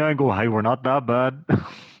 2042 now and go, "Hey, we're not that bad."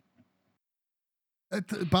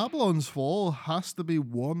 Babylon's Fall has to be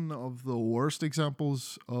one of the worst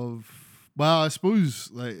examples of. Well, I suppose,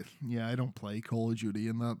 I don't play Call of Duty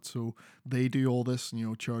and that, so they do all this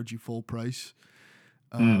and, charge you full price.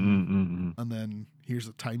 And then here's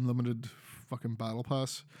a time limited fucking battle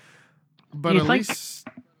pass. But at least,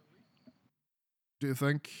 do you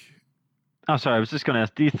think? Oh, sorry, I was just going to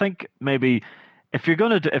ask, do you think maybe if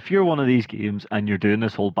you're one of these games and you're doing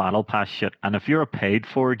this whole battle pass shit, and if you're a paid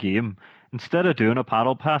for game, instead of doing a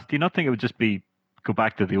battle pass, do you not think it would just be go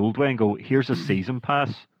back to the old way and go, here's a season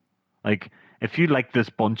pass? Like, if you like this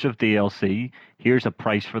bunch of DLC, here's a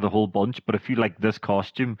price for the whole bunch. But if you like this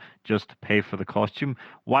costume, just pay for the costume.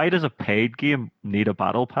 Why does a paid game need a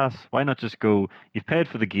battle pass? Why not just go, you've paid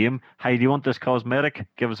for the game. Hey, do you want this cosmetic?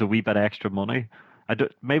 Give us a wee bit extra money.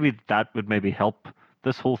 Maybe that would help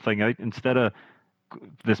this whole thing out instead of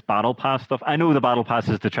this battle pass stuff. I know the battle pass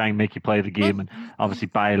is to try and make you play the game and obviously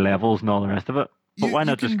buy levels and all the rest of it. But why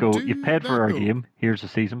not just go, you've paid for our game, here's a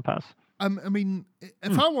season pass. I mean,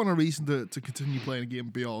 if I want a reason to continue playing a game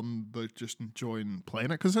beyond just enjoying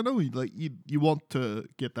playing it, because I know you want to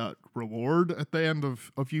get that reward at the end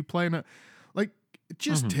of you playing it,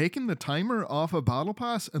 just taking the timer off a battle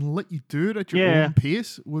pass and let you do it at your own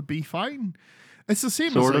pace would be fine. It's the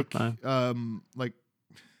same as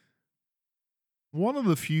one of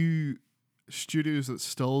the few studios that's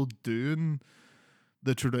still doing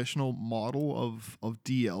the traditional model of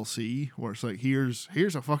DLC, where it's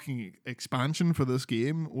here's a fucking expansion for this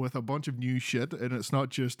game with a bunch of new shit, and it's not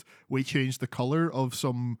just we changed the color of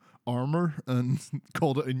some armor and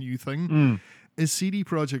called it a new thing. Is CD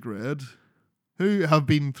Projekt Red, who have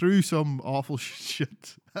been through some awful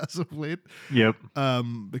shit as of late. Yep.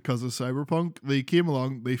 Because of Cyberpunk. They came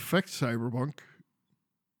along, they fixed Cyberpunk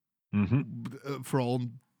for all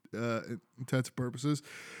intents and purposes.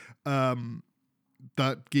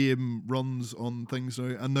 That game runs on things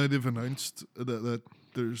now, and now they've announced that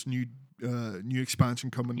there's new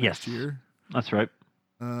expansion coming next year. That's right.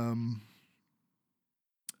 And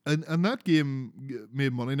that game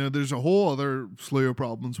made money. Now there's a whole other slew of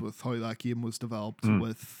problems with how that game was developed,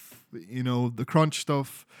 with the crunch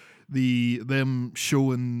stuff, them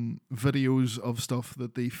showing videos of stuff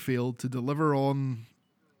that they failed to deliver on.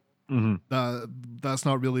 That's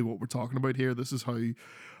not really what we're talking about here. This is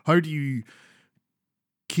how do you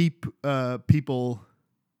keep people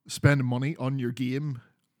spending money on your game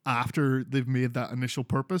after they've made that initial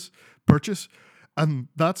purchase. And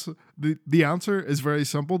that's the answer is very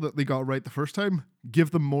simple, that they got right the first time.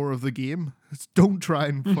 Give them more of the game. Don't try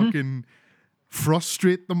and fucking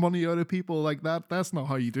frustrate the money out of people like that. That's not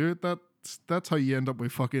how you do it. That's how you end up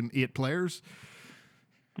with fucking 8 players.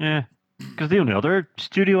 Yeah, because the only other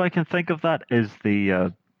studio I can think of that is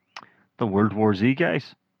the World War Z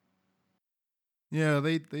guys. Yeah,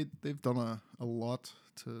 they've done a lot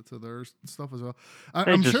to their stuff as well.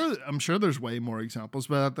 I'm sure there's way more examples,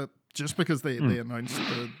 but that just because they announced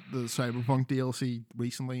the Cyberpunk DLC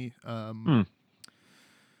recently,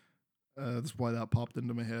 that's why that popped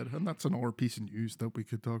into my head, and that's another piece of news that we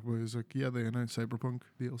could talk about. Is they announced Cyberpunk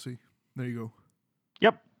DLC. There you go.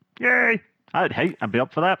 Yep. Yay! I'd be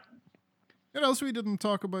up for that. What else we didn't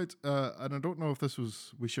talk about, and I don't know if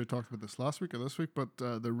we should have talked about this last week or this week, but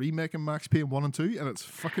the remake of Max Payne 1 and 2, and it's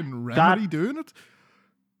fucking Remedy doing it.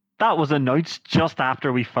 That was announced just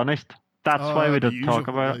after we finished. That's why we didn't talk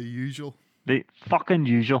about it. The usual. The fucking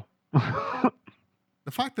usual. The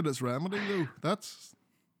fact that it's Remedy, though, that's...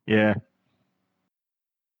 Yeah.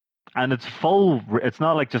 And it's full... It's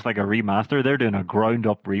not just like a remaster. They're doing a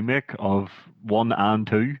ground-up remake of 1 and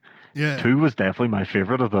 2. Yeah. 2 was definitely my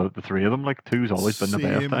favourite of the 3 of them. 2's always been the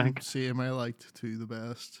best, I think. Same, I liked 2 the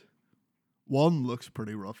best. 1 looks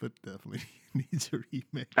pretty rough. It definitely needs a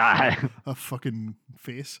remake. A fucking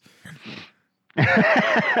face.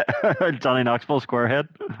 Johnny Knoxville Squarehead.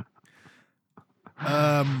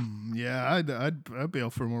 Yeah, I'd be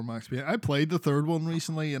up for more Max Payne. I played the 3rd one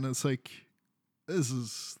recently, and it's this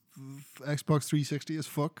is Xbox 360 as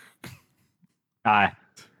fuck. Aye.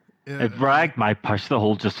 Yeah, It ragged my push, the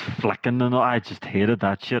whole just flicking and all. I just hated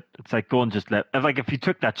that shit. It's like go and just if you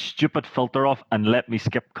took that stupid filter off and let me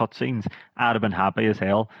skip cutscenes, I'd have been happy as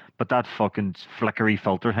hell. But that fucking flickery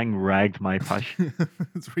filter thing ragged my push.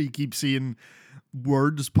 it's where you keep seeing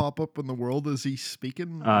words pop up in the world as he's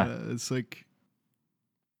speaking. It's like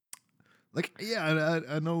yeah,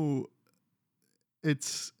 I know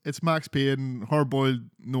it's Max Payne, hard-boiled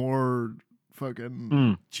noir,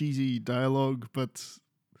 fucking cheesy dialogue, but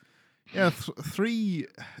yeah, 3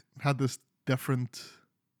 had this different.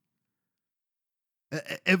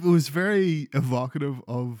 It was very evocative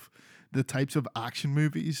of the types of action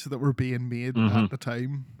movies that were being made at the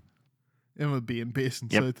time. It being based in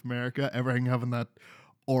South America, everything having that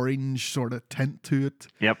orange sort of tint to it.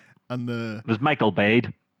 Yep. And it was Michael Bay.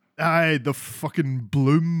 The fucking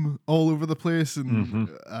bloom all over the place, and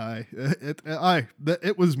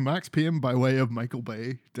it was Max Payne by way of Michael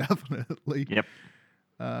Bay, definitely. Yep.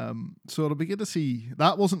 So it'll be good to see.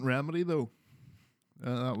 That wasn't Remedy though.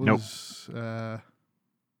 That was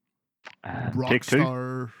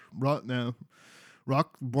Rockstar.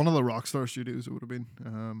 One of the Rockstar studios. It would have been.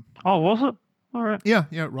 Oh, was it? All right. Yeah,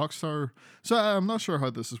 Rockstar. So I'm not sure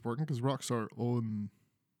how this is working because Rockstar own.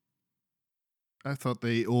 I thought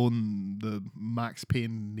they own the Max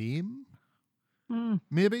Payne name.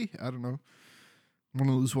 Maybe, I don't know. One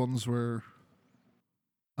of those ones where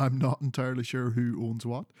I'm not entirely sure who owns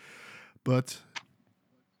what, but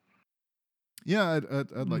yeah,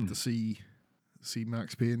 I'd like to see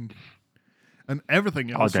Max Payne and everything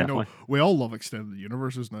else. You know, we all love extended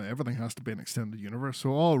universes now. Everything has to be an extended universe, so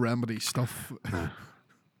all Remedy stuff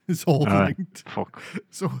is all linked. Fuck.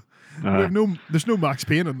 So there's no Max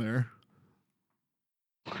Payne in there.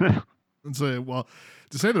 And so, well,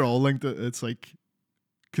 to say they're all linked, it's like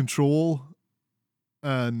Control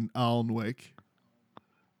and Alan Wake.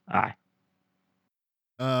 Aye.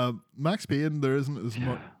 Max Payne, there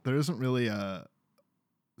isn't really a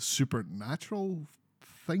supernatural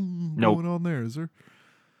thing going on there, is there?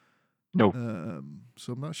 No.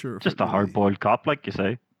 So I'm not sure if just a hard-boiled cop, like you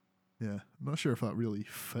say. Yeah, I'm not sure if that really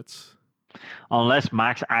fits. Unless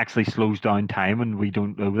Max actually slows down time and we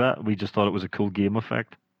don't know that. We just thought it was a cool game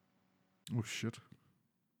effect. Oh, shit.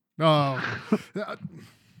 No. I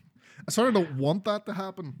sort of don't want that to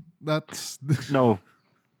happen. That's... No,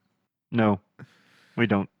 we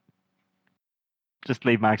don't. Just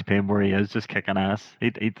leave Max Payne where he is, just kicking ass.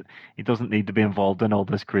 He doesn't need to be involved in all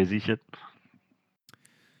this crazy shit.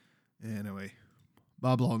 Anyway,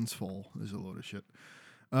 Babylon's Fall is a load of shit.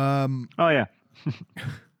 Oh, yeah.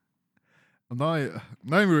 Now I'm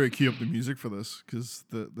going to cue up the music for this because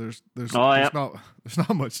there's not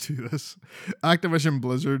much to this. Activision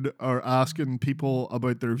Blizzard are asking people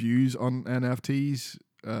about their views on NFTs.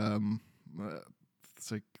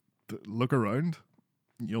 It's like, look around,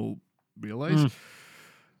 you'll realize.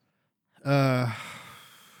 So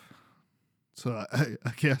I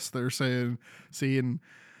guess they're saying,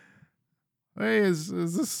 hey, is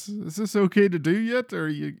this okay to do yet? Or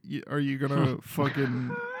are you gonna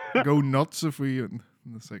fucking go nuts if we? And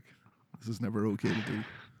it's like, this is never okay to do.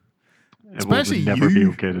 Especially it will never be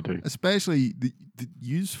okay to do. Especially the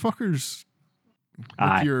use fuckers.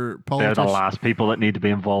 With your they're the last people that need to be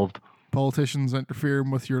involved. Politicians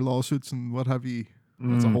interfering with your lawsuits and what have you.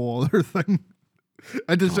 That's a whole other thing.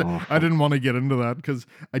 I didn't want to get into that because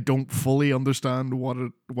I don't fully understand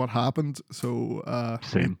what happened. So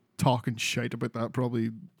same. Talking shite about that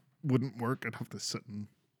probably wouldn't work. I'd have to sit and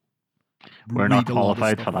we're not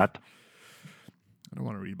qualified for that. I don't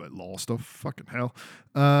want to read about law stuff. Fucking hell.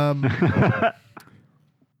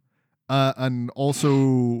 And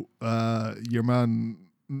also your man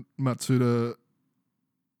Matsuda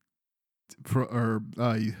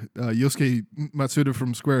Yosuke Matsuda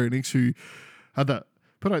from Square-Enix, who had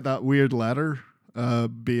put out that weird letter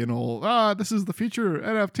being all, this is the future,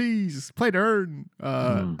 NFTs, play to earn,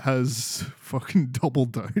 has fucking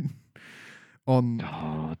doubled down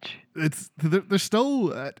on they're still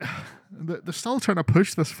trying to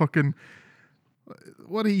push this fucking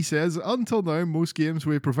what he says. Until now, most games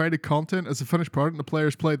we provided content as a finished product and the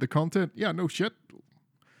players played the content. Yeah, no shit.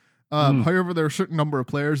 However, there are a certain number of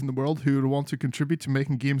players in the world who would want to contribute to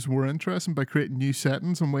making games more interesting by creating new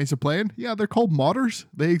settings and ways of playing. Yeah, they're called modders.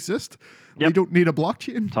 They exist. Yep. They don't need a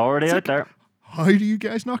blockchain. It's already out there. How do you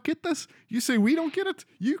guys not get this? You say we don't get it.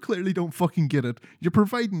 You clearly don't fucking get it. You're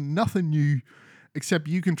providing nothing new except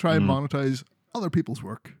you can try and monetize other people's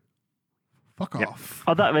work. Fuck off.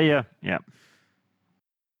 Oh, that way, yeah.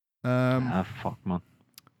 Fuck, man.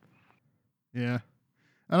 Yeah.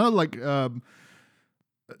 And I like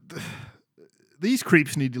these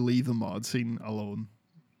creeps need to leave the mod scene alone.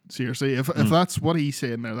 Seriously, if that's what he's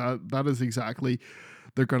saying there, that is exactly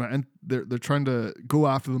they're trying to go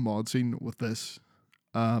after the mod scene with this.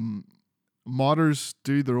 Modders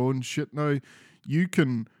do their own shit now. You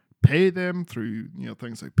can pay them through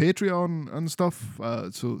things like Patreon and stuff,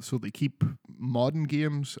 so they keep modding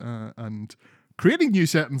games and creating new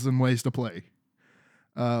settings and ways to play,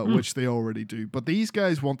 which they already do. But these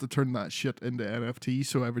guys want to turn that shit into NFTs,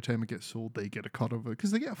 so every time it gets sold, they get a cut of it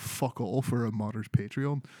because they get fuck all for a modder's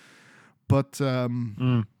Patreon. But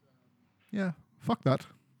yeah, fuck that.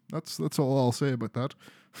 That's all I'll say about that.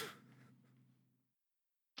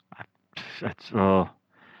 It's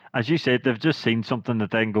as you said, they've just seen something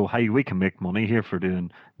that they can go, hey, we can make money here for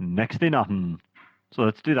doing next to nothing. So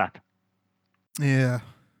let's do that. Yeah.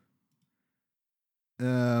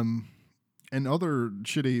 And other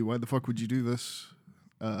shitty, why the fuck would you do this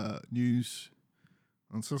news?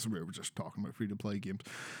 And so we were just talking about free-to-play games.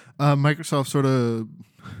 Microsoft sort of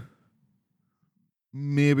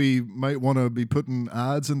maybe might want to be putting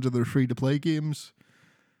ads into their free-to-play games,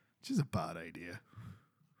 which is a bad idea.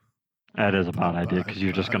 It is a bad idea because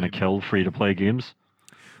you're just going to kill free-to-play games.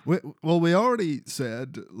 We already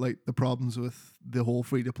said like the problems with the whole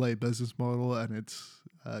free-to-play business model and its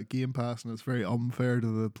Game Pass, and it's very unfair to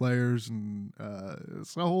the players, and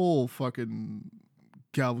it's a whole fucking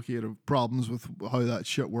cavalcade of problems with how that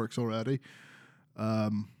shit works already.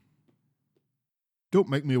 Don't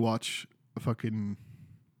make me watch a fucking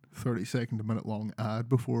 30-second to minute long ad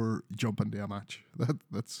before you jump into a match.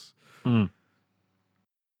 That's.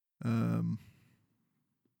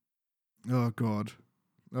 Oh god.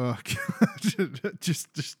 Oh god.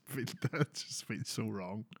 just that just feels so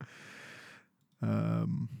wrong.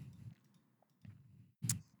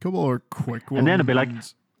 Couple of quick ones. And then it'd be like,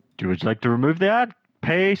 would you like to remove the ad?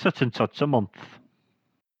 Pay such and such a month.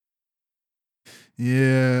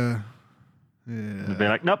 Yeah. And it'd be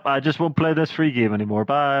like, nope, I just won't play this free game anymore.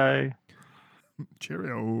 Bye.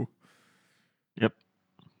 Cheerio. Yep.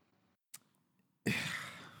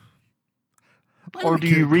 Or do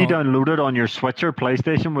you re-download it on your Switch or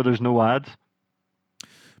PlayStation where there's no ads?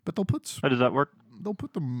 But they'll put. How does that work? They'll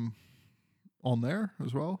put them on there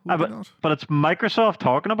as well. But it's Microsoft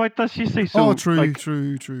talking about this, you see. So, true.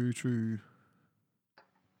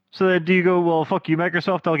 So then do you go, well, fuck you,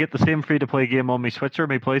 Microsoft, I'll get the same free-to-play game on my Switch or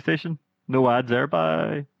my PlayStation? No ads there,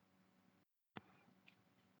 bye.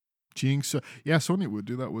 Jinx. Yeah, Sony would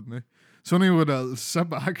do that, wouldn't they? Sony would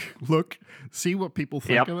sit back, look, see what people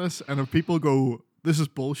think of this, and if people go, this is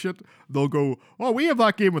bullshit, they'll go, oh, we have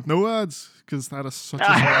that game with no ads, because that is such a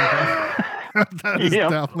Sony thing. That is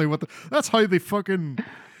definitely what that's how they fucking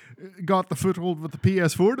got the foothold with the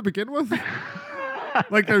PS4 to begin with.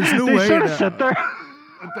 Like, there's no way. Sort of sit there.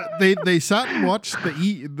 They sat and watched the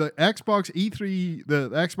Xbox E3, the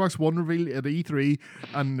Xbox One reveal at E3,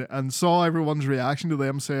 and saw everyone's reaction to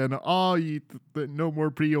them saying, "Oh, no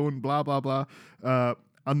more pre-owned, blah blah blah,"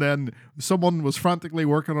 and then someone was frantically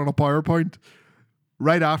working on a PowerPoint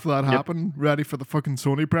right after that happened, ready for the fucking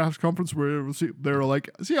Sony press conference where they were like,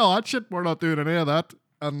 "See all that shit? We're not doing any of that,"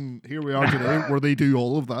 and here we are today, where they do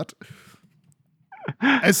all of that.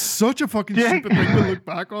 It's such a fucking stupid thing to look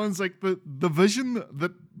back on. It's like the vision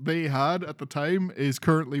that they had at the time is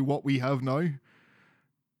currently what we have now.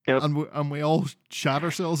 Yep. And we all shat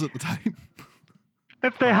ourselves at the time.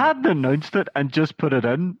 If they hadn't announced it and just put it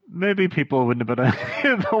in, maybe people wouldn't have been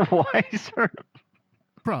any the wiser.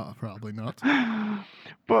 Probably not.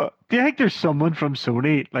 But do you think there's someone from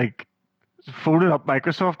Sony like phoning up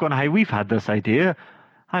Microsoft going, hey, we've had this idea.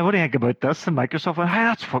 Hi, what do you think about this? And Microsoft went, hey,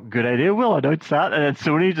 that's a fucking good idea. We'll announce that. And then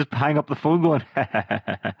Sony just hang up the phone going,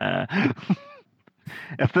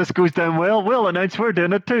 if this goes down well, we'll announce we're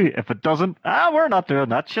doing it too. If it doesn't, we're not doing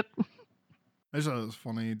that shit. I just thought it was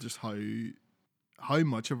funny just how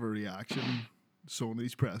much of a reaction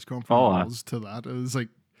Sony's press conference was to that. It was like,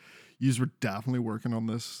 you were definitely working on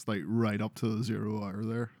this like right up to the 0 hour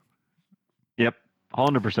there. Yep,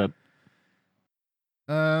 100%.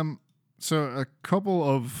 So a couple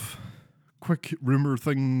of quick rumor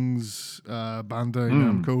things. Bandai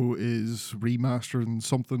Namco is remastering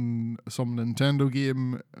some Nintendo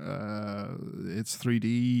game. It's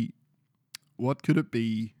 3D. What could it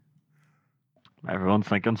be? Everyone's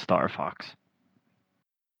thinking Star Fox.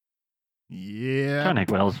 Yeah. Trying to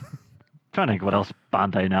think what else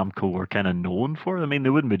Bandai Namco were kind of known for. I mean,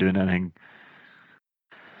 they wouldn't be doing anything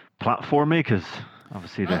platformy because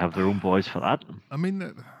obviously they have their own boys for that. I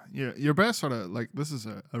mean, yeah, your best sort of like this is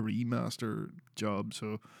a remaster job,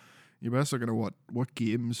 so your best are gonna what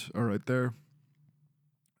games are out there.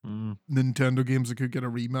 Nintendo games that could get a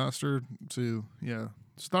remaster. So yeah,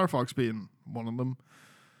 Star Fox being one of them.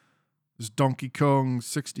 There's Donkey Kong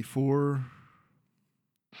 64,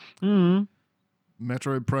 Mm.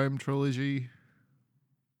 Metroid Prime trilogy.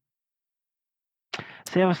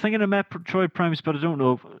 See, I was thinking of Metroid Primes, but I don't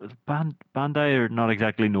know. Bandai are not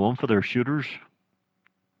exactly known for their shooters.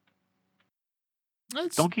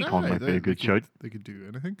 Donkey Kong might be a good shout. They could do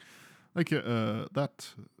anything. Like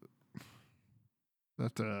that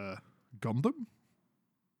Gundam.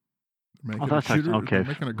 They're making a shooter. Okay. They're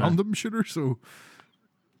making a Gundam shooter, so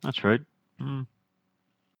that's right. Mm.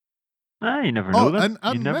 You never know. And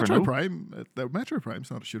you never Metroid know. Prime. The Metroid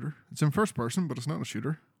Prime's not a shooter. It's in first person, but it's not a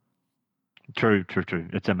shooter. True.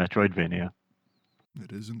 It's a Metroidvania.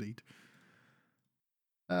 It is indeed.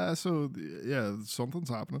 Something's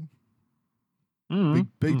happening.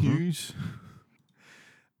 Big news.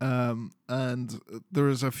 And there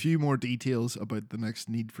is a few more details about the next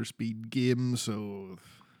Need for Speed game. So,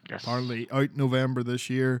 apparently out November this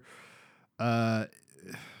year.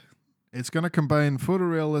 It's going to combine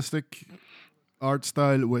photorealistic art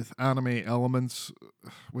style with anime elements,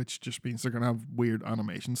 which just means they're going to have weird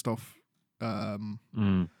animation stuff.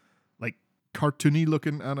 Like cartoony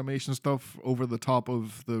looking animation stuff over the top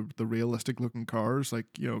of the realistic looking cars, like,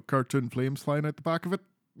 you know, cartoon flames flying out the back of it,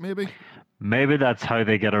 maybe. Maybe that's how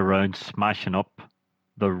they get around smashing up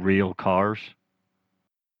the real cars.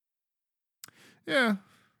 Yeah.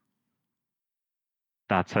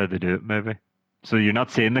 That's how they do it, maybe. So you're not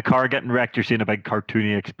seeing the car getting wrecked, you're seeing a big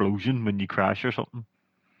cartoony explosion when you crash or something.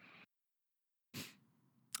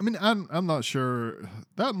 I mean, I'm not sure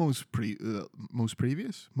that most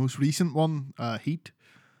recent one, Heat.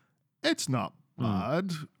 It's not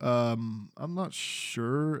bad. I'm not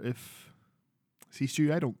sure if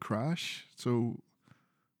Stu, I don't crash, so.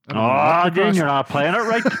 Then you're not playing it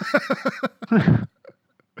right.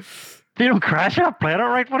 You don't crash, you're not playing it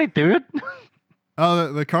right. What are you doing?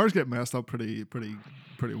 Oh, the cars get messed up pretty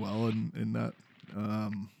well in that.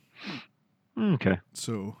 Okay.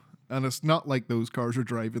 So. And it's not like those cars are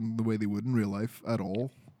driving the way they would in real life at all.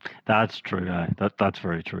 That's true. That's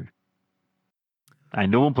very true.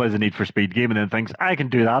 No one plays a Need for Speed game and then thinks, I can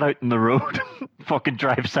do that out in the road. Fucking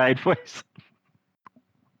drive sideways.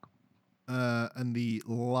 And the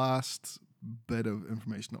last bit of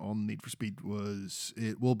information on Need for Speed was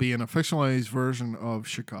it will be an officialized version of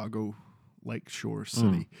Chicago Lakeshore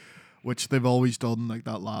City, which they've always done, like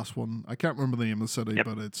that last one. I can't remember the name of the city,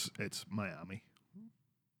 but it's Miami.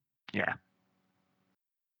 Yeah.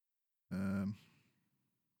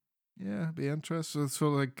 Be interested. So,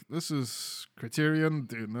 like, this is Criterion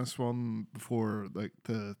doing this one before, like,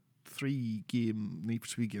 the 3 game Need for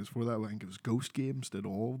Speed games before that. I think it was Ghost Games did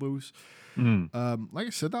all of those. Like I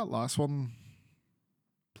said, that last one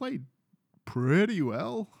played pretty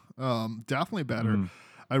well. Definitely better.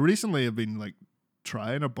 I recently have been, like,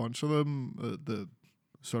 trying a bunch of them. The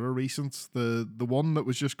sort of recents. The one that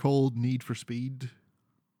was just called Need for Speed.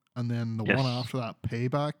 And then the one after that,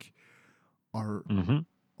 Payback, are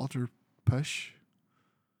utter pish.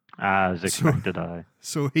 As expected,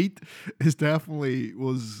 So Heat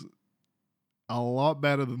was a lot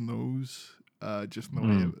better than those, just in the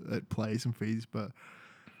way it plays and feels. But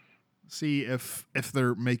see if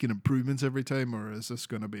they're making improvements every time, or is this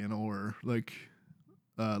going to be an or like,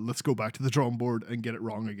 let's go back to the drawing board and get it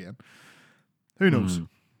wrong again? Who knows?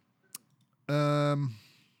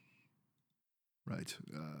 Right.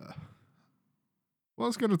 Well, I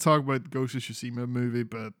was going to talk about the Ghost of Tsushima movie,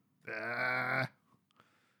 but...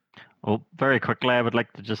 Well, very quickly, I would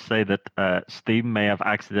like to just say that Steam may have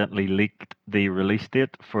accidentally leaked the release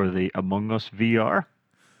date for the Among Us VR.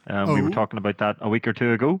 We were talking about that a week or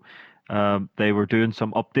two ago. They were doing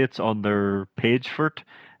some updates on their page for it,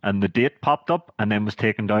 and the date popped up and then was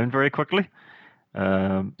taken down very quickly.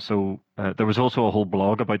 So there was also a whole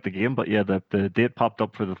blog about the game, but yeah, the date popped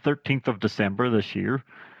up for the 13th of December this year.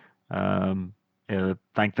 I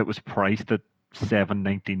think that was priced at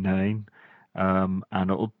 $7.99,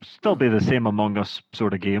 and it'll still be the same Among Us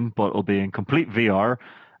sort of game, but it'll be in complete VR.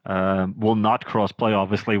 Will not cross-play,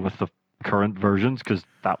 obviously, with the current versions, because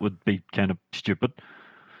that would be kind of stupid.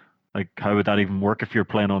 Like, how would that even work if you're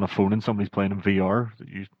playing on a phone and somebody's playing in VR?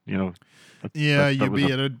 You know. You'd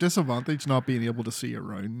be at a disadvantage not being able to see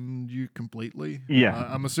around you completely. Yeah.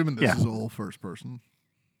 I'm assuming this is all first person.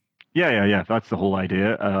 Yeah. That's the whole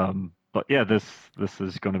idea. But yeah, this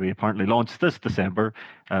is going to be apparently launched this December.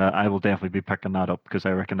 I will definitely be picking that up because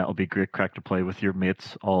I reckon that'll be great crack to play with your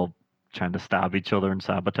mates, all trying to stab each other and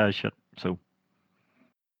sabotage shit. So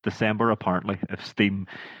December, apparently, if Steam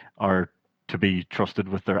are to be trusted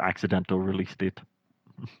with their accidental release date.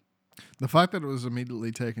 The fact that it was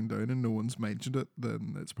immediately taken down and no one's mentioned it,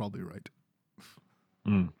 then it's probably right.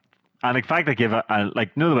 Mm. And in fact, they give it,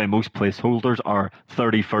 like, the way most placeholders are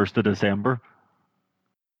 31st of December.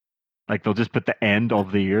 Like, they'll just put the end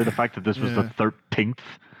of the year. The fact that this was the Yeah. 13th.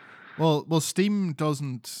 Well, Steam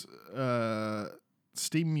doesn't.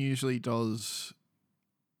 Steam usually does.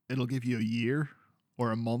 It'll give you a year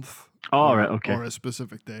or a month Oh, right, okay. or a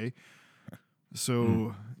specific day.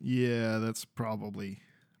 So yeah, that's probably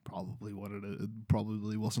what it is. It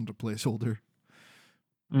probably wasn't a placeholder.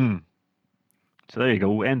 Mm. So there you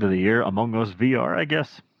go. End of the year. Among Us VR, I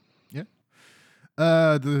guess. Yeah.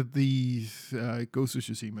 The Ghost of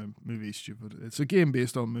Tsushima movie is stupid. It's a game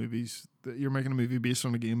based on movies. You're making a movie based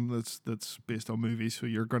on a game that's based on movies, so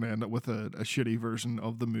you're going to end up with a shitty version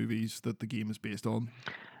of the movies that the game is based on.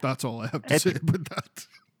 That's all I have to say about that.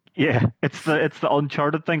 Yeah, it's the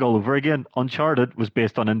Uncharted thing all over again. Uncharted was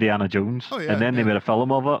based on Indiana Jones, Oh yeah, and then they yeah. made a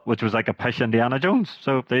film of it, which was like a pish Indiana Jones.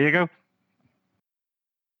 So there you go.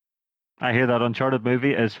 I hear that Uncharted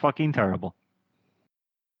movie is fucking terrible.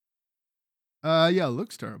 Yeah, it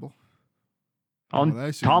looks terrible. From what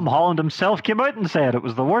I see. Tom Holland himself came out and said it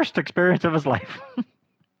was the worst experience of his life.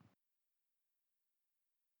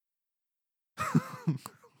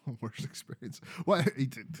 Worst experience. Well, he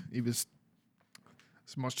did. He was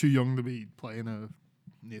much too young to be playing a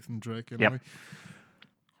Nathan Drake anyway.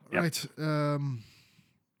 Yep. Right.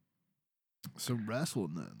 So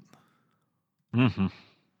wrestling then. Mm-hmm.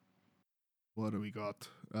 What do we got?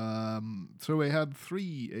 So we had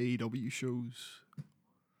 3 AEW shows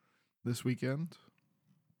this weekend.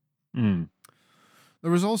 Mm.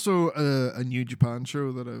 There was also a New Japan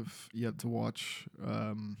show that I've yet to watch.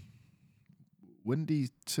 Windy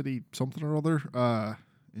City something or other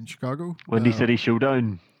in Chicago. Windy City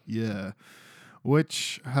Showdown. Yeah.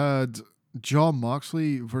 Which had Jon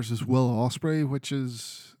Moxley versus Will Ospreay, which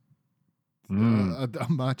is a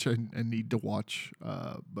match I need to watch,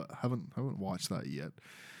 but haven't watched that yet.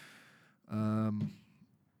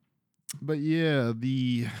 But yeah,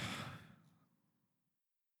 the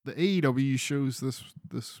AEW shows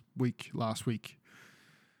this week, last week.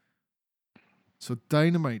 So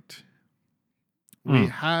Dynamite, we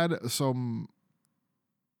had some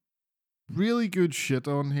really good shit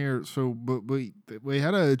on here. So, but we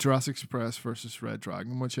had a Jurassic Express versus Red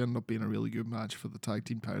Dragon, which ended up being a really good match for the tag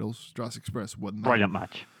team titles. Jurassic Express won that. Brilliant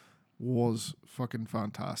match. Was fucking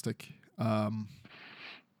fantastic. And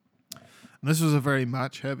this was a very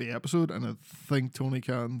match heavy episode, and I think Tony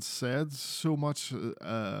Khan said so much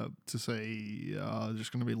to say there's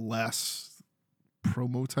going to be less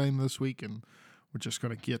promo time this week, and we're just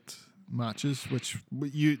going to get matches, which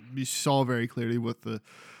you saw very clearly with the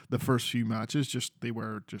first few matches. Just they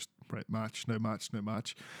were just right match, no match, no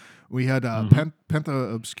match. We had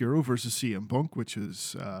Penta Obscuro versus CM Punk, which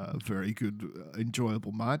is a very good,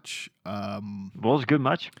 enjoyable match. Was a good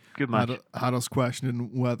match. Good match. Had us questioning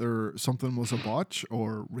whether something was a botch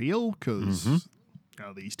or real, because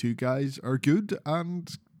these two guys are good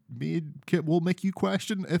and will make you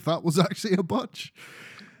question if that was actually a botch.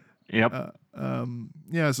 Yep. So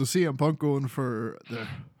CM Punk going for the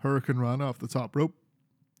Hurricane Rana off the top rope,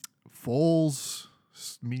 falls,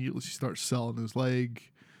 immediately starts selling his leg.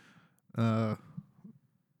 But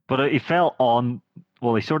he fell on.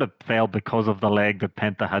 Well, he sort of fell because of the leg that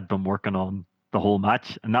Penta had been working on the whole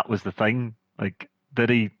match, and that was the thing. Like, did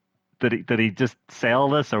he just sell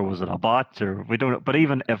this, or was it a botch, or we don't know. But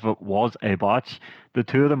even if it was a botch, the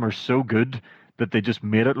two of them are so good that they just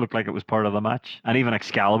made it look like it was part of the match. And even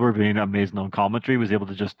Excalibur, being amazing on commentary, was able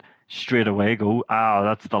to just straight away go,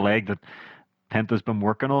 that's the leg that Penta's been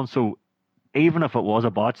working on. So even if it was a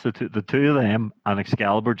botch, the two of them and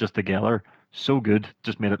Excalibur just together, so good,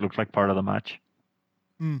 just made it look like part of the match.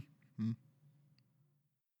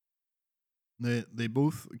 They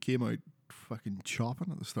both came out fucking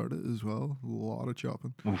chopping at the start of it as well. A lot of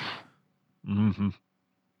chopping. Mm-hmm.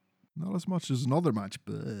 Not as much as another match,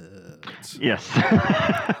 but yes.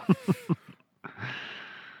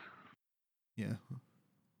 Yeah.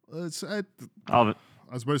 It's I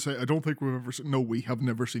was about to say, I don't think we've ever seen. No, we have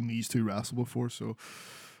never seen these two wrestle before. So,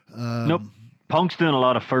 nope. Punk's doing a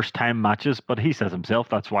lot of first-time matches, but he says himself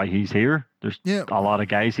that's why he's here. There's a lot of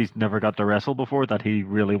guys he's never got to wrestle before that he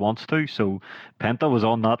really wants to. So, Penta was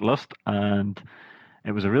on that list, and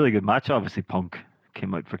it was a really good match. Obviously, Punk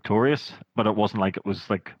came out victorious, but it wasn't like it was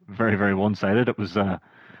like very, very one-sided. It was a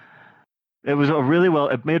really well.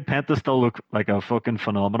 It made Penta still look like a fucking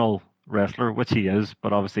phenomenal wrestler, which he is.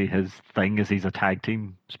 But obviously, his thing is he's a tag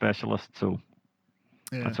team specialist, so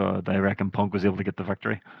that's why I reckon Punk was able to get the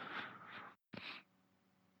victory.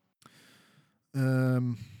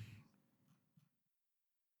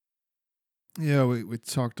 Yeah, we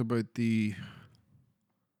talked about the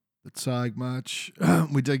the tag match.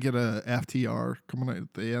 We did get a FTR coming out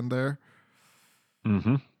at the end there.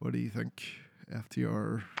 Mm-hmm. What do you think,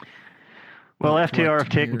 FTR? Well, Belt FTR have collecting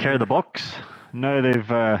taken care of the here. Bucks. Now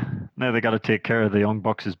they got to take care of the Young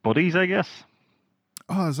Bucks as buddies, I guess.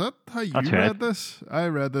 Oh, is that how That's you right. read this? I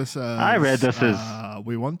read this I read as this as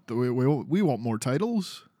we want more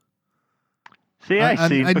titles. see, I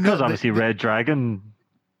see I know because obviously Red Dragon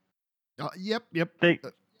yep. they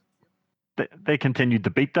they continued the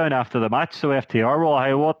beatdown after the match. So FTR were like,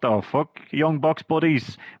 hey, what the fuck, Young Bucks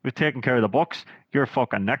buddies? We've taken care of the Bucks. You're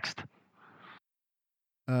fucking next.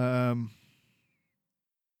 Yeah,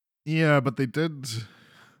 but they did.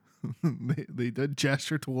 they did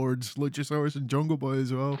gesture towards Luchasaurus and Jungle Boy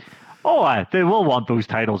as well. Oh, they will want those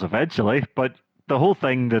titles eventually, but the whole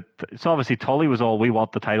thing that it's obviously Tully was all we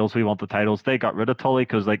want the titles. They got rid of Tully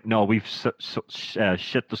because like no, we've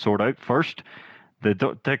shit to sort out first. They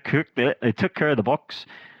took care of the Bucks,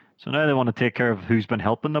 so now they want to take care of who's been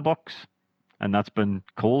helping the Bucks, and that's been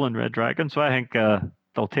Cole and Red Dragon. So I think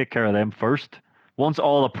they'll take care of them first. Once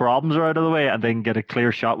all the problems are out of the way and they can get a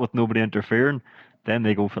clear shot with nobody interfering, then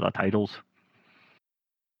they go for the titles.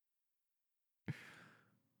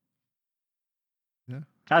 Yeah,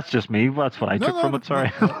 that's just me. That's what I took from it.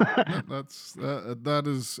 Sorry. That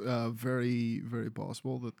is very, very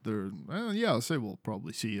possible that they're. Yeah, I'll say we'll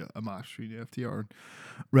probably see a match between FTR and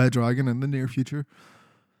Red Dragon in the near future.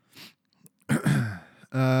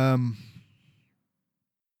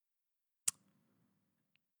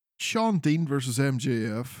 Sean Dean versus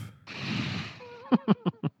MJF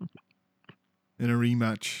in a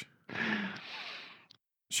rematch.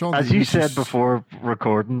 As you said before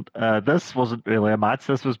recording, this wasn't really a match.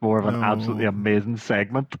 This was more of an absolutely amazing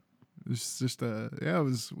segment. It was just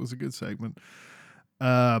it was a good segment.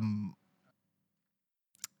 Yeah,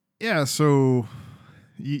 so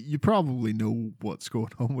you probably know what's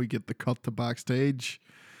going on. We get the cut to backstage.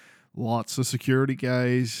 Lots of security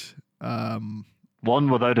guys.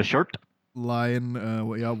 One without a shirt. Lying.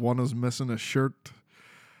 One is missing a shirt.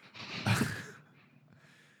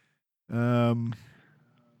 And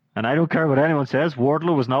I don't care what anyone says,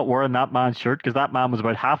 Wardlow was not wearing that man's shirt because that man was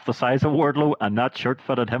about half the size of Wardlow, and that shirt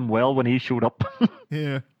fitted him well when he showed up.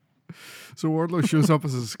 Yeah. So Wardlow shows up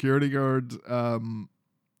as a security guard.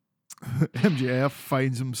 MJF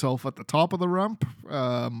finds himself at the top of the ramp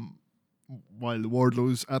while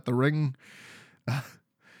Wardlow's at the ring.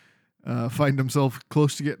 Find himself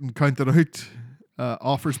close to getting counted out.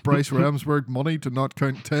 Offers Bryce Ramsberg money to not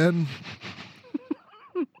count 10.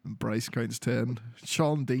 And Bryce counts 10.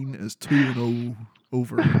 Sean Dean is 2-0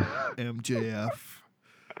 over MJF.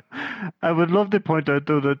 I would love to point out,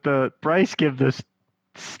 though, that Bryce gave this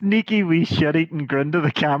sneaky wee shit-eating grin to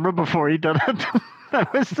the camera before he did it.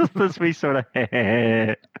 That was just this wee sort of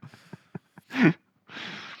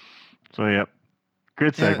So, yeah.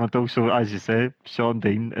 Great segment, though. So, as you say, Sean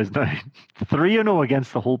Dean is now 3-0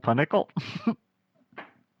 against the whole Pinnacle.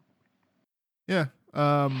 Yeah.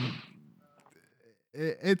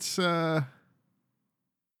 It's good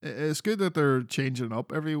that they're changing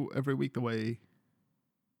up every week the way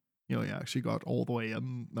he actually got all the way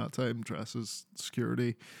in that time dressed as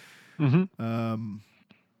security. Mm-hmm.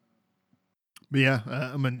 But yeah,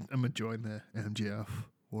 I'm enjoying the MJF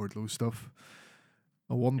Wardlow stuff.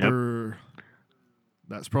 I wonder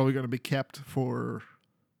that's probably going to be kept for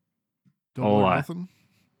Double or Nothing.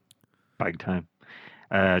 Big time.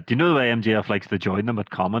 Do you know the way MJF likes to join them at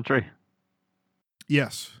commentary?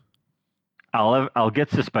 Yes. I'll get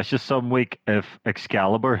suspicious some week if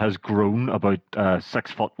Excalibur has grown about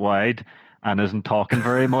 6 foot wide and isn't talking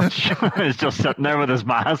very much. He's just sitting there with his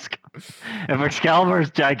mask. If Excalibur is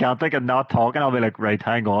gigantic and not talking, I'll be like, right,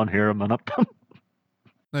 hang on here a minute.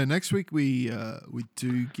 Now next week we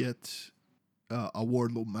do get a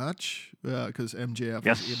Wardlow match because MJF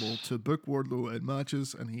is able to book Wardlow in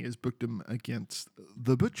matches, and he has booked him against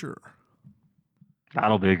the Butcher.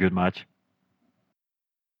 That'll be a good match.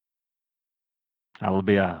 That'll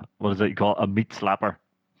be what is it you call it? A meat slapper.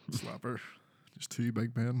 Slapper. Just two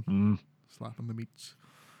big men slapping the meats.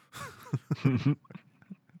 We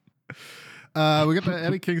got the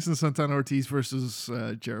Eddie Kingston, Santana Ortiz versus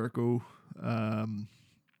Jericho.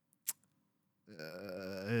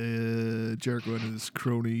 Jericho and his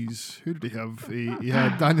cronies. Who did he have? He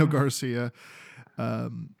had Daniel Garcia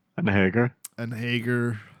and Hager.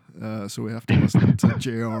 So we have to listen to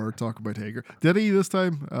JR talk about Hager. Did he this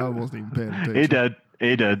time? I wasn't even paying attention. He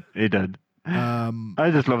did.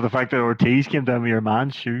 I just love the fact that Ortiz came down with your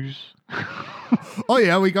man's shoes. Oh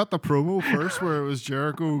yeah, we got the promo first where it was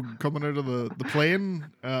Jericho coming out of the plane,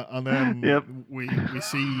 and then we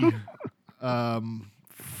see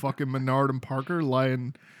fucking Menard and Parker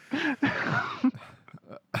lying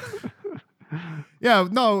Yeah,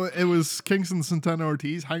 no, it was Kingston Santana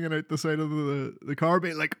Ortiz hanging out the side of the car,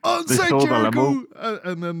 being like, They "Onside stole the limo. Jericho,"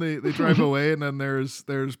 and then they drive away, and then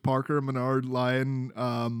there's Parker Menard lying.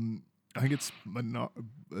 I think it's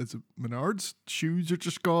Menard's shoes are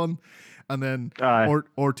just gone, and then Aye.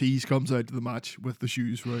 Ortiz comes out to the match with the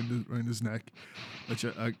shoes round his neck, which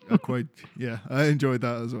I quite I enjoyed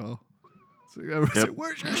that as well. So I was like,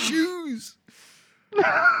 "Where's your shoes?"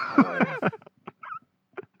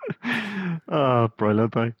 Oh,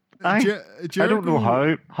 brilliant! I don't know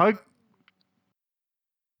how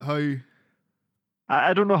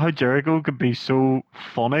I don't know how Jericho could be so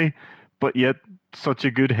funny, but yet such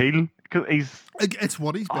a good heel. Cause it's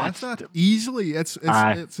what he's best it's- at. Easily, it's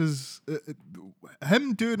Aye. his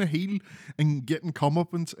him doing a heel and getting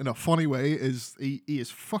comeuppance in a funny way is he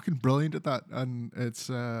is fucking brilliant at that, and it's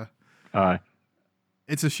aye.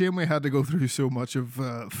 it's a shame we had to go through so much of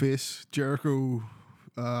face Jericho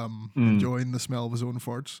enjoying the smell of his own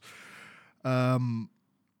farts.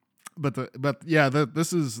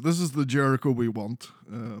 This is the Jericho we want.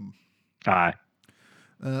 Aye.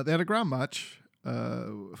 They had a grand match.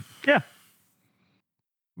 Yeah. It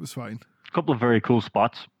was fine. A couple of very cool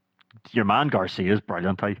spots. Your man Garcia is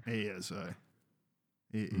brilliant. He is.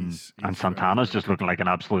 And Santana's just looking like an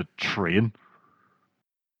absolute train.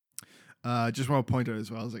 I just want to point out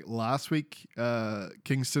as well, like last week,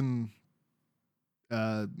 Kingston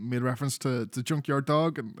made reference to Junkyard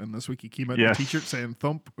Dog, and this week he came out in a t-shirt saying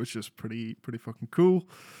Thump, which is pretty fucking cool.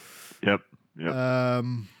 Yep.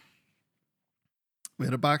 We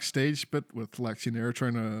had a backstage bit with Lexi Nair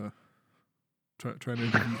trying to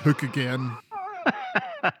hook again.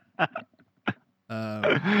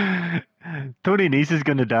 Tony Nese is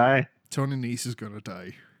gonna die. Tony Nese is gonna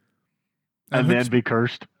die, and then be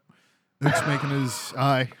cursed. Hook's making his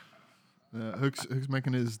Hook's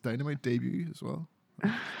making his Dynamite debut as well.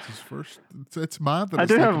 It's his first. It's mad that I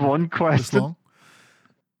do have one question.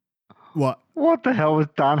 What the hell was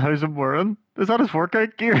Danhausen wearing? Is that his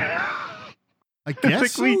workout gear? I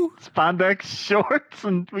guess so. We spandex shorts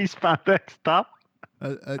and we spandex top.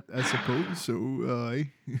 I suppose so.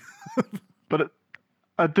 But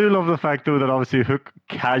I do love the fact though that obviously Hook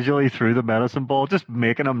casually threw the medicine ball, just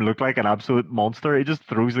making him look like an absolute monster. He just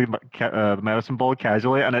throws the medicine ball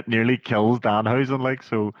casually, and it nearly kills Danhausen. Like,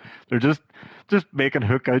 so they're just making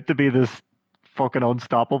Hook out to be this fucking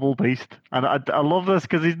unstoppable beast. And I love this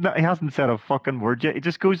because he hasn't said a fucking word yet. He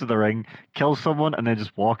just goes to the ring, kills someone, and then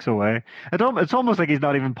just walks away. It's almost like he's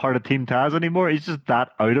not even part of Team Taz anymore. He's just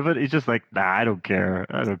that out of it. He's just like, nah, I don't care.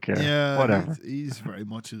 Yeah, whatever. He's very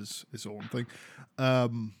much his own thing.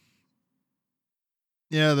 The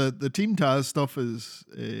Team Taz stuff is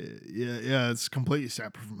it's completely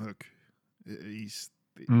separate from Hook. He's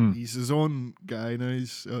his own guy now.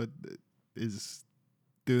 He's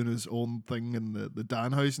doing his own thing, and the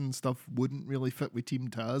Danhausen stuff wouldn't really fit with Team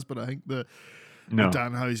Taz, but I think the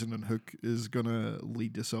Danhausen and Hook is gonna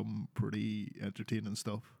lead to some pretty entertaining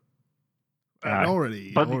stuff. It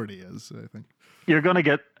already is, I think. You're going to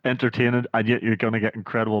get entertaining, and yet you're going to get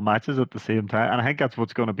incredible matches at the same time. And I think that's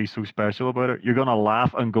what's going to be so special about it. You're going to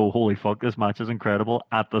laugh and go, holy fuck, this match is incredible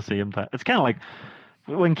at the same time. It's kind of like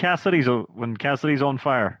when Cassidy's on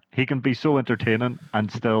fire, he can be so entertaining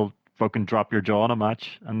and still fucking drop your jaw in a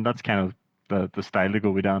match. And that's kind of the style to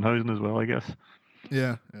go with Danhausen as well, I guess.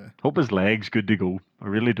 Yeah. Hope his leg's good to go. I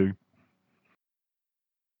really do.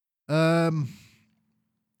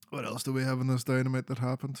 What else do we have in this Dynamite that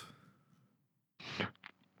happened?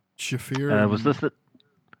 Shafir. Was this it?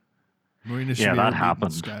 Marina Shafir that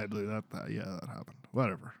happened. Sky Blue. That happened.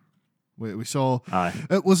 Whatever. We saw. Aye.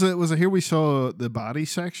 It was here we saw the body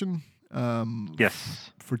section. Yes.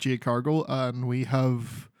 For Jade Cargill, and we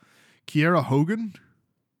have Kiera Hogan.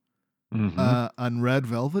 And Red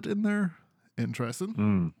Velvet in there.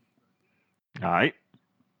 Interesting. Aye.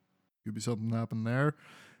 Could be something happen there.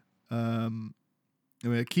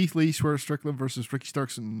 We had Keith Lee, Swerve Strickland versus Ricky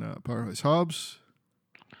Starks and Powerhouse Hobbs.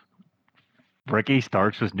 Ricky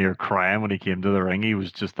Starks was near crying when he came to the ring. He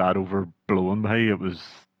was just that overblown by it. Was,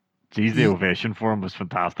 geez, the ovation for him was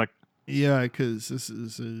fantastic. Yeah, because this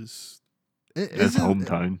is his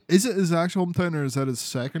hometown. Is it his actual hometown, or is that his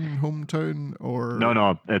second hometown? Or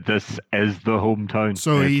no, this is the hometown.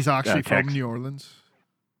 So he's actually from New Orleans.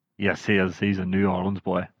 Yes, he is. He's a New Orleans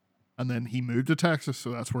boy. And then he moved to Texas, so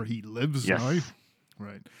that's where he lives now.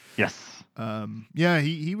 Right. Yes.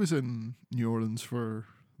 He was in New Orleans for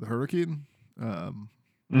the hurricane.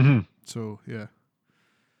 So yeah,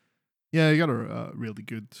 he got a really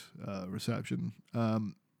good reception.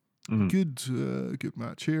 Good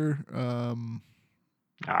match here.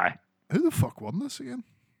 Aye. Who the fuck won this again?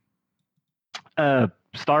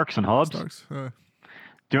 Starks and Hobbs. Starks. Do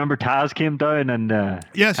you remember Taz came down and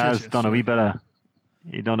Yes. done a wee bit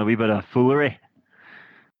of foolery.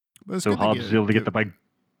 But it's So good to Hobbs was able to get the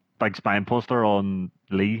big spine poster on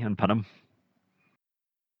Lee and pin him.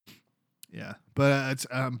 Yeah, but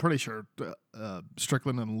I'm pretty sure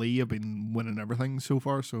Strickland and Lee have been winning everything so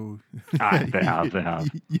far. So They have.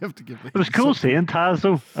 You have to give. It was cool seeing Taz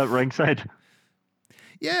though at ringside.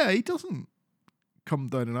 Yeah, he doesn't come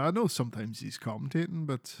down, and I know sometimes he's commentating,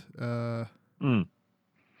 but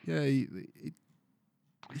yeah, he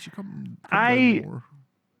should come down more.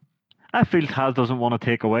 I feel Taz doesn't want to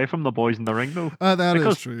take away from the boys in the ring though. That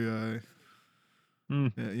is true.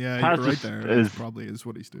 Yeah, Taz you're right there. That probably is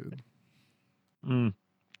what he's doing.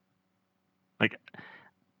 Like,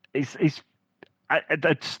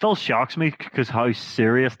 it still shocks me because how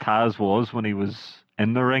serious Taz was when he was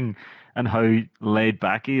in the ring and how laid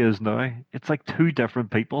back he is now. It's like two different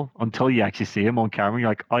people until you actually see him on camera. You're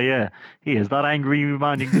like, oh yeah, he is that angry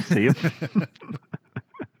man. You can just see him.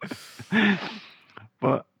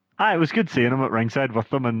 But it was good seeing him at ringside with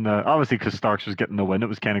them, and obviously because Starks was getting the win, it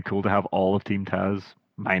was kind of cool to have all of Team Taz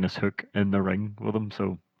minus Hook in the ring with him.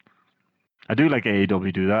 So I do like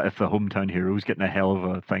AEW do that. If the hometown hero's getting a hell of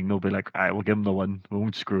a thing, they'll be like, all right, we'll give him the win. We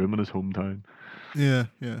won't screw him in his hometown. Yeah.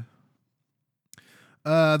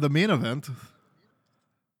 The main event.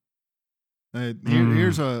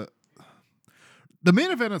 Here's the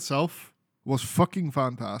main event itself was fucking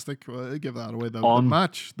fantastic. I give that away. The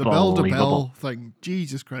match, the bell to bell thing.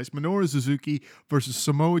 Jesus Christ. Minoru Suzuki versus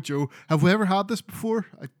Samoa Joe. Have we ever had this before?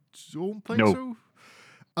 I don't think so.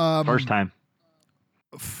 First time.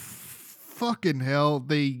 Fucking hell.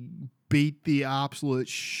 They beat the absolute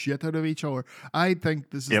shit out of each other. I think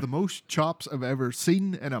this is the most chops I've ever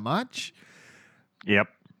seen in a match. Yep.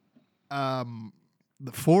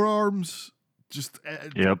 The forearms, just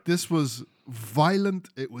this was violent.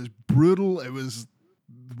 It was brutal. It was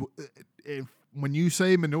when you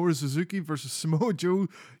say Minoru Suzuki versus Samoa Joe,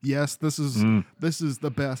 yes, this is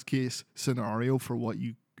the best case scenario for what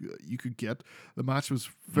you could get. The match was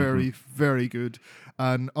very, very good,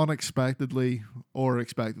 and unexpectedly or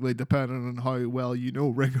expectedly, depending on how well you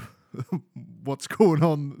know what's going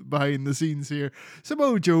on behind the scenes here,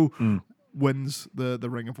 Samoa Joe wins the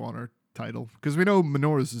Ring of Honor title, because we know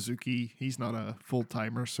Minoru Suzuki, he's not a full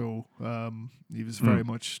timer, so he was very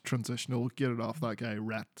much transitional. Get it off that guy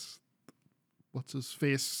Rhett, what's his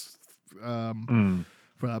face, for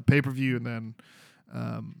that pay-per-view, and then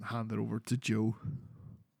hand it over to Joe,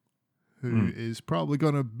 who is probably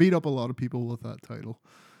going to beat up a lot of people with that title.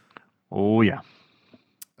 Oh yeah.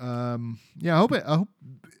 I hope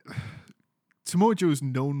Samoa Joe's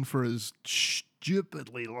known for his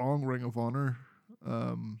stupidly long Ring of Honor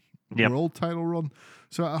world title run,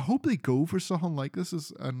 so I hope they go for something like this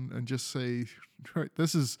and just say, right,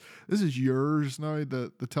 this is yours now,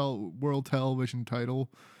 the world television title,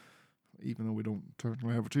 even though we don't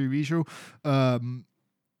technically have a TV show.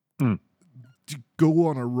 To go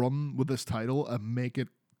on a run with this title and make it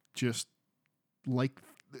just like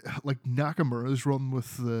Nakamura's run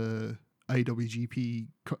with the IWGP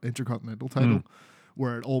Intercontinental title,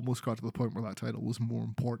 where it almost got to the point where that title was more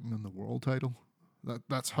important than the world title.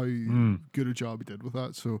 That's how good a job he did with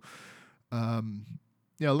that. So,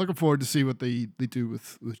 looking forward to see what they do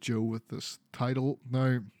with Joe with this title.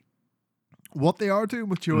 Now, what they are doing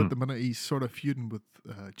with Joe at the minute, he's sort of feuding with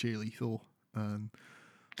Jay Lethal and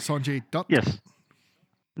Sanjay Dutt. Yes.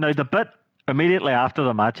 Now, the bit immediately after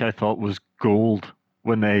the match I thought was gold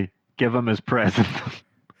when they give him his present.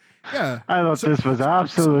 Yeah. I thought this was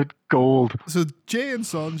absolute gold. So Jay and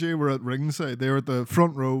Sanjay were at ringside. They were at the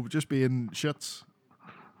front row just being shits,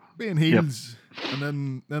 being heels. Yep.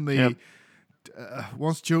 And then they,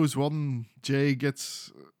 once Joe's won, Jay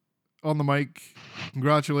gets on the mic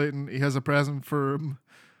congratulating. He has a present for him.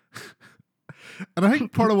 And I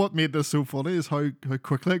think part of what made this so funny is how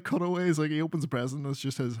quickly it cut away. Is like he opens the present and it's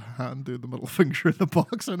just his hand doing the middle finger in the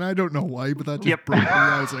box, and I don't know why, but that just broke me.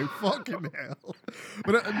 I was like, fucking hell.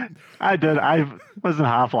 But I did. I wasn't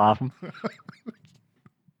half laughing.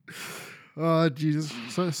 Oh, Jesus.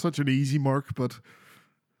 Such an easy mark, but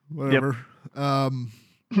whatever. Yep.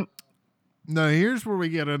 Now, here's where we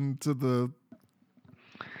get into the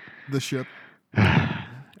shit.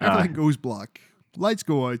 Everything goes black. Lights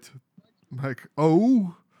go out. I'm like,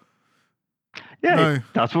 oh. Yeah, no.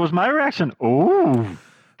 That was my reaction. Oh.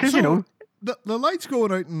 Because, The lights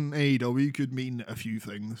going out in AEW could mean a few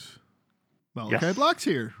things. Malachi Black's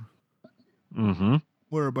here. Mm-hmm.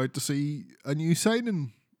 We're about to see a new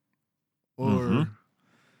signing. Or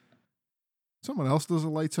someone else does a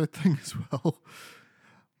lights out thing as well.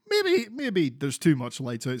 maybe there's too much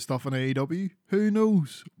lights out stuff in AEW. Who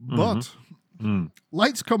knows? But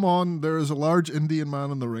lights come on. There is a large Indian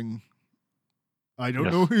man in the ring. I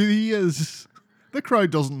don't know who he is. The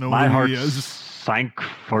crowd doesn't know who he is. Sank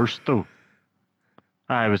first though.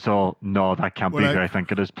 I was all, no, that can't be who I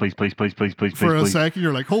think it is. Please. For a second,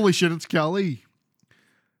 you're like, holy shit, it's Kali.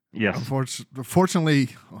 Yes. Fortunately,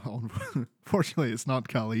 it's not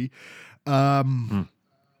Kali.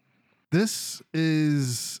 This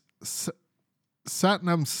is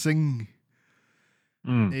Satnam Singh,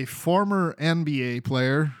 a former NBA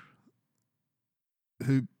player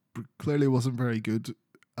who clearly wasn't very good.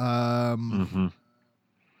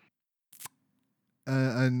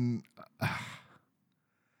 And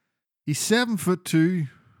he's 7'2",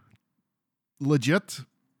 legit,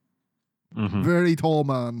 very tall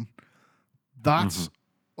man. That's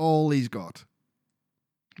all he's got.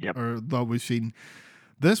 Yep. Or that we've seen.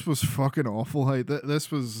 This was fucking awful. Hey,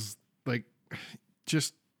 this was like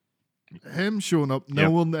just him showing up.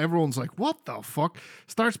 Everyone's like, "What the fuck?"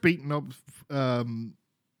 Starts beating up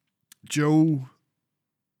Joe.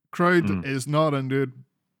 Crowd is not into it.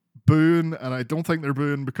 Booing, and I don't think they're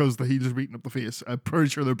booing because he just beating up the face. I'm pretty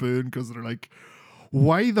sure they're booing because they're like,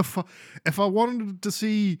 "Why the fuck?" If I wanted to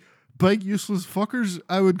see big useless fuckers,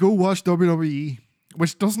 I would go watch WWE.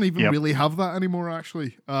 Which doesn't even really have that anymore,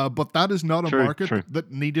 actually. But that is not a market that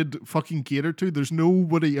needed fucking catered to. There's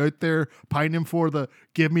nobody out there pining for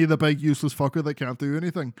give me the big useless fucker that can't do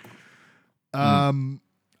anything. I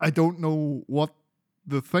don't know what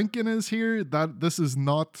the thinking is here. That this is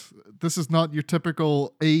not your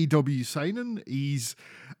typical AEW signing. He's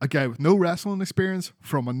a guy with no wrestling experience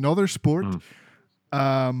from another sport.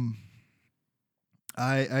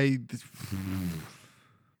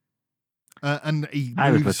 And I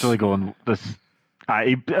was literally going,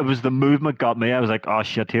 it was the movement got me. I was like, oh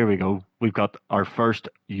shit, here we go. We've got our first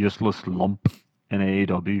useless lump in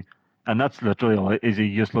AEW. And that's literally all it is, a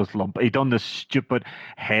useless lump. He done this stupid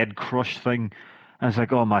head crush thing. And it's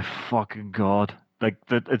like, oh my fucking God. Like,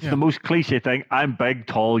 it's the most cliche thing. I'm big,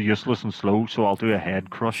 tall, useless, and slow, so I'll do a head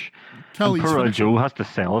crush. Kelly's and poor old Joe has to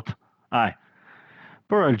sell it. Aye.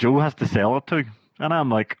 Poor old Joe has to sell it too. And I'm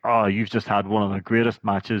like, oh, you've just had one of the greatest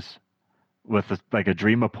matches with a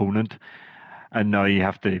dream opponent, and now you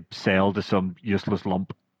have to sell to some useless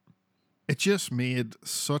lump. It just made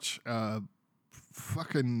such a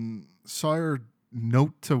fucking sour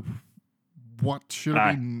note to what should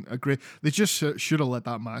have been a great. They just should have let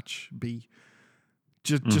that match be.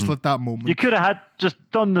 Just let that moment. You could have had just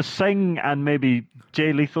done the sing and maybe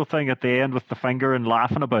Jay Lethal thing at the end with the finger and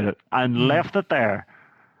laughing about it, and left it there.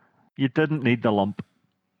 You didn't need the lump.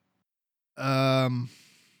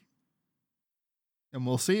 And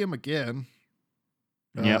we'll see him again.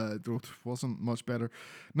 It wasn't much better.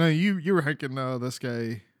 Now, you were thinking, this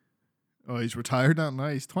guy, he's retired now. No,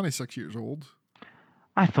 he's 26 years old.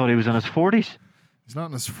 I thought he was in his 40s. He's not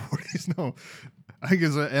in his 40s, no. I think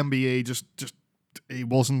his NBA just he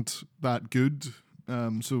wasn't that good,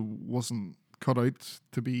 so wasn't cut out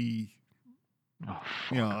to be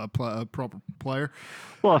a proper player.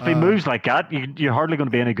 Well, if he moves like that, you're hardly going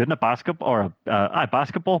to be any good in a basketball or a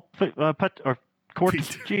basketball pit or court.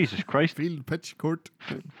 Jesus Christ. Field, pitch, court.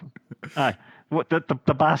 Aye. What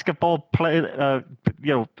the basketball play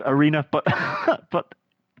arena, but but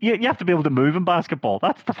you have to be able to move in basketball.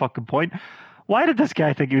 That's the fucking point. Why did this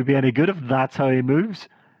guy think he would be any good if that's how he moves?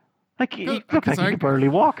 Like he looks like he can barely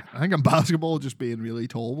walk. I think in basketball, just being really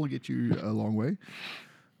tall will get you a long way.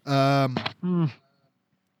 One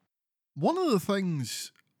of the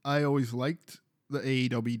things I always liked that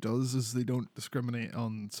AEW does is they don't discriminate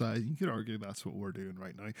on size. You could argue that's what we're doing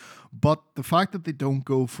right now. But the fact that they don't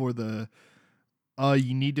go for the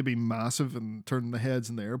you need to be massive and turn the heads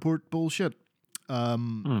in the airport bullshit.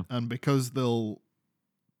 And because they'll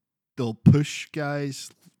push guys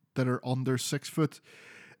that are under 6 foot,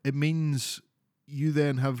 it means you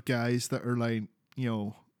then have guys that are like,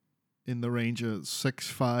 in the range of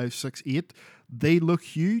 6'5", 6'8". They look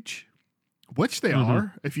huge. Which they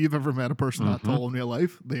are. If you've ever met a person that tall in real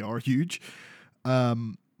life, they are huge.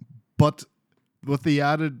 But with the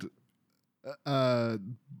added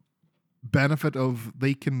benefit of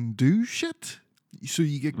they can do shit. So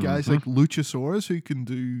you get guys like Luchasaurus who can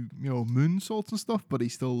do, moonsaults and stuff, but he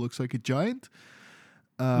still looks like a giant.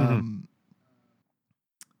 But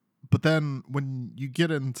then when you get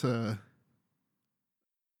into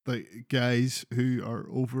the guys who are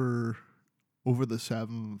over the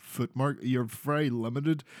 7 foot mark, you're very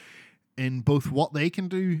limited in both what they can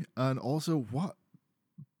do and also what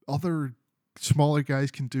other smaller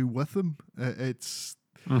guys can do with them. It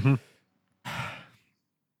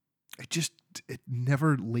it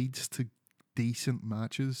never leads to decent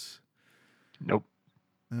matches. Nope.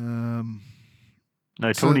 Now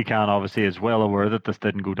Tony Khan obviously is well aware that this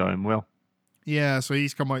didn't go down well. Yeah, so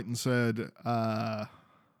he's come out and said, I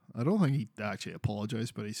don't think he actually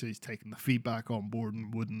apologized, but he said he's taking the feedback on board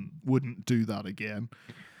and wouldn't do that again.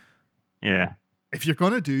 Yeah. If you're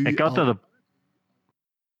gonna do, it got to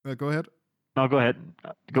the. Go ahead. No, go ahead.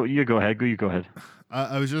 You go ahead.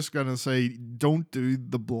 I was just gonna say, don't do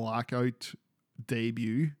the blackout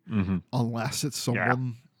debut unless it's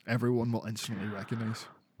someone everyone will instantly recognize.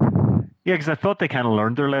 Yeah, because I thought they kind of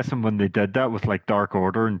learned their lesson when they did that with like Dark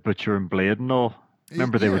Order and Butcher and Blade and all.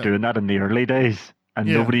 Remember they were doing that in the early days, and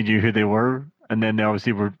nobody knew who they were. And then they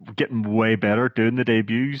obviously were getting way better doing the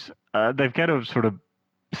debuts. They've kind of sort of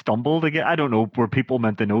stumbled again. I don't know, were people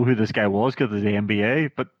meant to know who this guy was because of the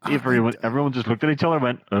NBA, but everyone just looked at each other and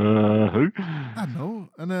went, who? I know,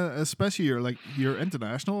 and especially your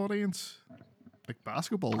international audience, like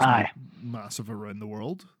basketball is massive around the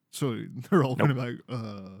world, so they're all kind of like,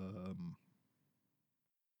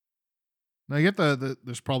 Now I get that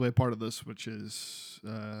there's probably a part of this which is,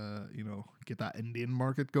 get that Indian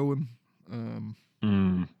market going.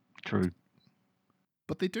 True.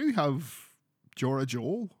 But they do have Jorah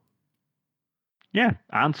Joel. Yeah,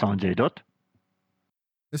 and Sanjay Dutt.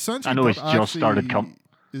 Essentially, I know he's just started.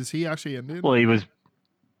 Is he actually Indian? Well,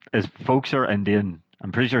 his folks are Indian.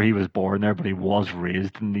 I'm pretty sure he was born there, but he was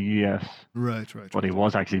raised in the US. Right. But he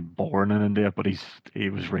was actually born in India, but he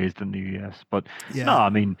was raised in the US. But yeah. No, I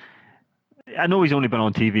mean, I know he's only been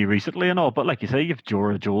on TV recently and all, but like you say, you have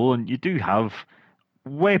Jorah Joel, and you do have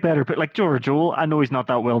way better. But like Jorah Joel, I know he's not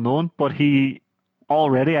that well known, but I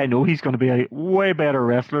know he's going to be a way better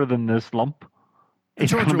wrestler than this lump.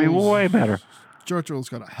 He's going to be way better. Jorah Joel's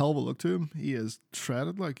got a hell of a look to him. He is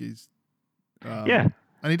shredded like he's... and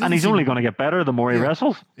he's only going to get better the more he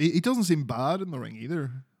wrestles. He doesn't seem bad in the ring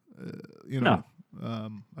either. No.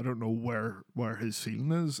 I don't know where his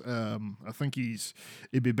ceiling is. I think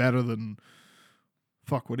he'd be better than...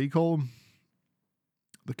 Fuck, what do you call him?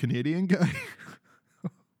 The Canadian guy?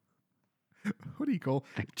 What do you call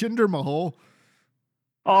Jinder Mahal?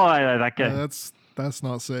 Oh, that guy. That's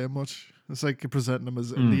not saying much. It's like presenting him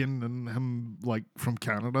as Indian and him like from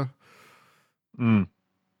Canada.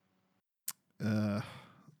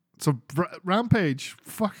 So Rampage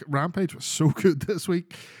was so good this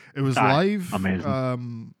week. It was live.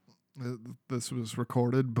 Amazing. This was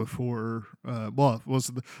recorded before.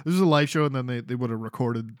 This was a live show, and then they would have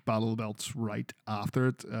recorded Battle of the Belts right after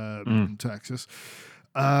it in Texas.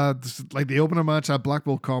 Like the opener match at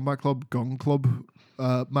Blackpool Combat Club Gun Club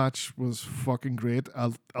match was fucking great.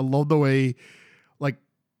 I love the way, like,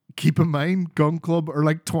 keep in mind Gun Club are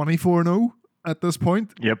like 24-0 at this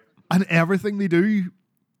point. Yep. And everything they do,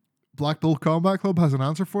 Blackpool Combat Club has an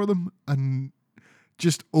answer for them and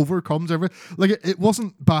just overcomes everything. Like it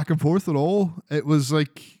wasn't back and forth at all. It was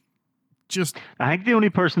like just. I think the only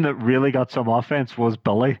person that really got some offense was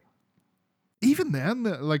Billy. Even then,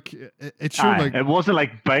 like it showed like it wasn't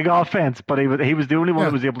like big offense, but he was the only one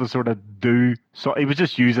that was able to sort of do. So he was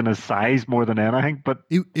just using his size more than anything. But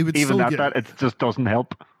he would even that it just doesn't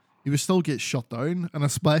help. He would still get shut down, and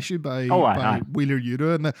especially by Wheeler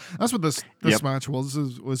Yuta, and that's what this match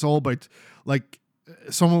was all about. Like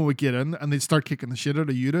someone would get in and they'd start kicking the shit out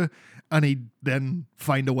of Yuta, and he'd then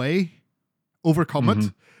find a way, overcome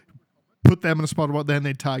it, put them in a spot where then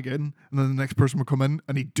they'd tag in, and then the next person would come in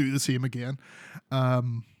and he'd do the same again.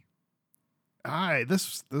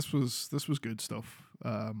 This was good stuff.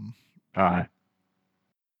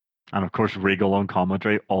 And of course, Regal on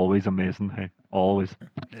commentary, always amazing. Hey, always.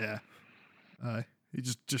 Yeah. He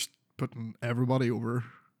just putting everybody over.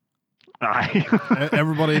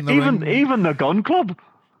 Everybody in the ring. Even the Gun Club.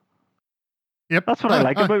 Yep. That's what I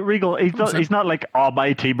like about Regal. He's not like,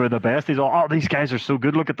 my team are the best. He's all, these guys are so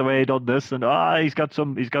good. Look at the way he done this, and he's got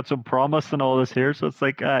some promise and all this here. So it's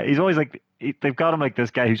like he's always like they've got him like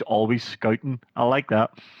this guy who's always scouting. I like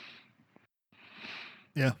that.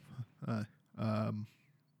 Yeah.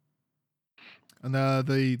 And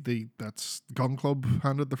that's Gun Club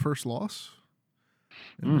handed the first loss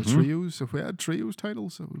in the trios. If we had trios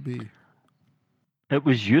titles, it would be. It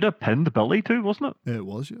was Yuta pinned Billy too, wasn't it? It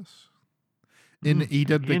was, yes. He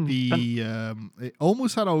did it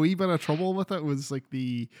almost had a wee bit of trouble with it. It was like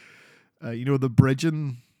the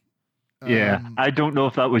bridging. I don't know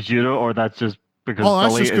if that was Yuta or that's just because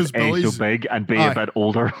Billy is A, so big, and B, a bit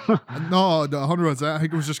older. No, 100%. I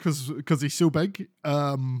think it was just because he's so big.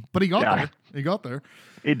 But he got there. He got there.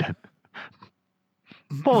 He did.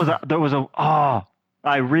 What was that? There was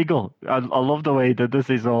Regal. I love the way he did this.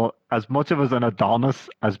 He's all, as much of as an Adonis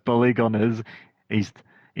as Billy Gunn is,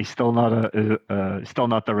 He's still not still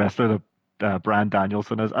not the wrestler that Bryan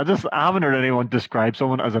Danielson is. I haven't heard anyone describe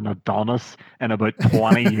someone as an Adonis in about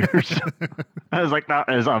 20 years. I was like, that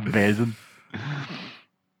is amazing.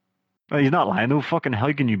 He's not lying though. Fucking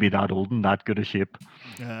how can you be that old and that good a shape?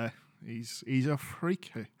 He's a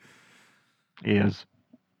freak. He is.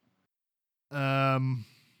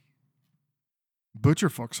 Butcher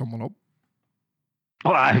fucked someone up.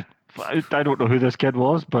 Well, I don't know who this kid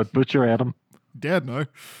was, but Butcher ate him. Dead now.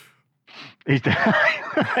 He's dead.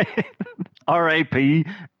 R.I.P.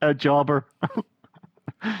 A jobber.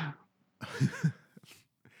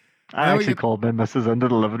 I actually called my missus into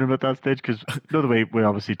the living room at that stage because you know the way we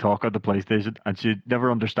obviously talk on the PlayStation, and she never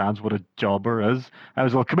understands what a jobber is. I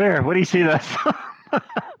was like, "Come here, what do you see this?"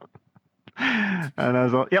 And I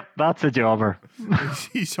was like, "Yep, that's a jobber." I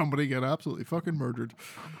see somebody get absolutely fucking murdered.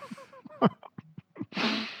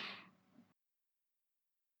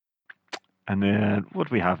 And then what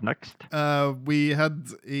do we have next? We had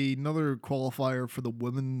another qualifier for the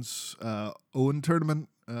women's Owen tournament.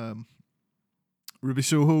 Ruby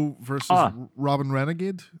Soho versus Robin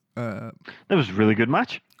Renegade. That was a really good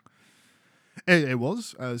match. It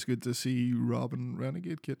was. It was good to see Robin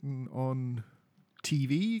Renegade getting on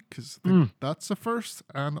TV because that's a first,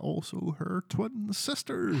 and also her twin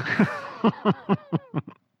sister.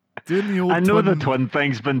 I know the twin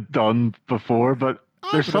thing's been done before, but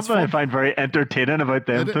there's something I find very entertaining about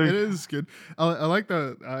them too. It is good. I like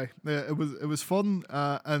that. It was fun,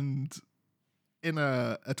 and in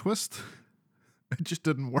a twist, it just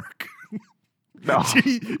didn't work. No.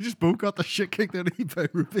 She just both got the shit kicked out of me by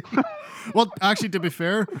Ruby. Well, actually, to be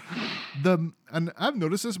fair, and I've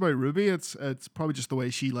noticed this about Ruby. It's probably just the way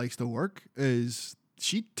she likes to work. Is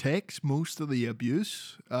she takes most of the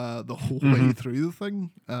abuse the whole way through the thing,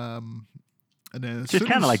 and then she's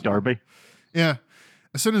kind of like Darby. Yeah.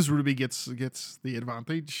 As soon as Ruby gets the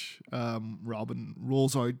advantage, Robin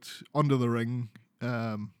rolls out under the ring,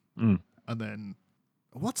 and then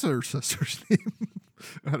what's her sister's name?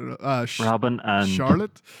 I don't know. Robin and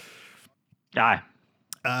Charlotte. Aye.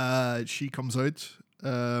 She comes out.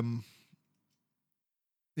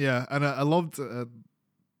 Yeah, and I loved like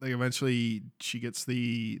eventually she gets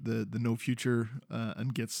the no future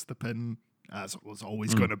and gets the pin as it was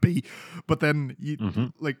always going to be, but then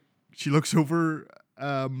like she looks over.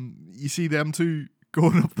 You see them two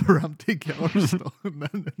going up the ramp together, and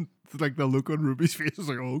then like the look on Ruby's face is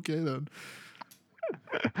like, oh, okay then.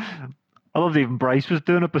 I love that even Bryce was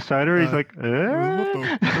doing it beside her. He's like,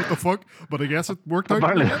 what the fuck? But I guess it worked out.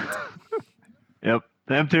 Yep,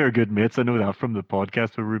 them two are good mates. I know that from the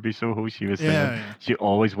podcast with Ruby Soho. She was saying she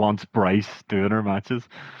always wants Bryce doing her matches.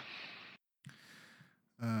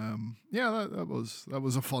 That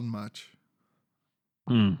was a fun match.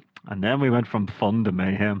 And then we went from fun to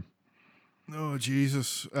mayhem. Oh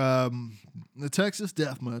Jesus! The Texas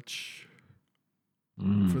Death Match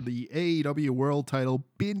for the AEW World Title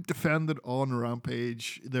being defended on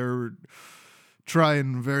Rampage. They're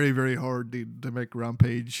trying very, very hard to make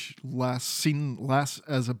Rampage seen less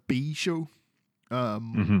as a B show.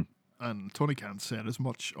 And Tony Khan said as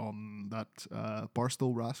much on that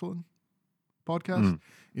Barstool Wrestling podcast.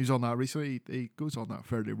 He was on that recently. He goes on that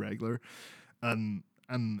fairly regular, and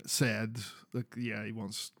said like, yeah, he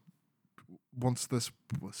wants this,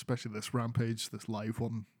 especially this Rampage, this live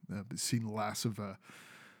one, seen less of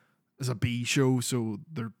as a B show. So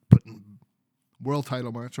they're putting world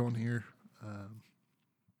title match on here.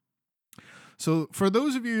 So for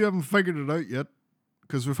those of you who haven't figured it out yet,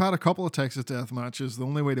 because we've had a couple of Texas Death matches, the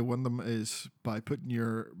only way to win them is by putting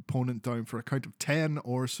your opponent down for a count of 10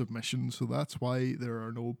 or submission. So that's why there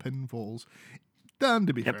are no pinfalls. And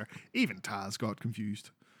to be fair, even Taz got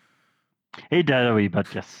confused. He did a wee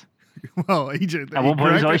bit, yes. Well, he did. At one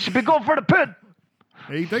point, he should be going for the pin.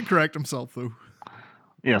 He did correct himself, though.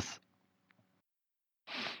 Yes.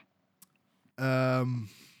 Another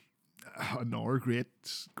great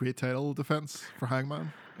title defense for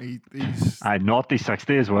Hangman. He's not the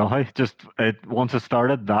 60 as well. Hey, once it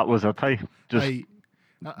started, that was it. Hey,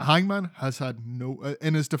 Hangman has had no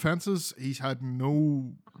in his defenses. He's had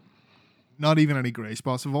not even any gray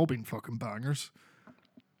spots. Have all been fucking bangers.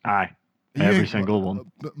 Aye, every single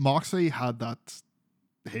one. Moxley had that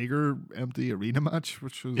Hager empty arena match,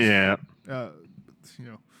 which was Hager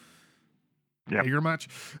match.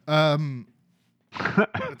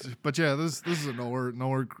 But yeah, this is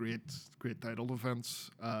another great title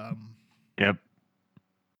defense. Yep.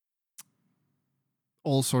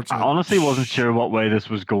 All sorts. I honestly wasn't sure what way this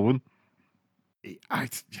was going.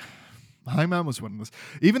 Hangman was winning this,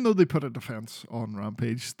 even though they put a defense on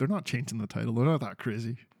Rampage. They're not changing the title. They're not that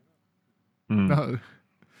crazy. No.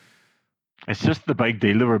 It's just the big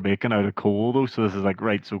deal that we're making out of Cole, though. So this is like,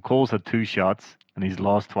 right, so Cole's had 2 shots and he's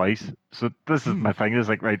lost twice. So this is my thing. Is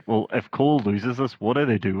like, right, well, if Cole loses this, what do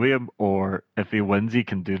they do with him? Or if he wins, he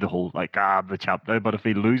can do the whole, like, the champ now. But if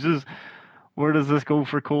he loses, where does this go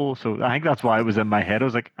for Cole? So I think that's why it was in my head. I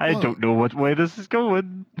was like, I Well, don't know what way this is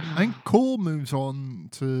going. I think Cole moves on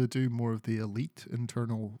to do more of the elite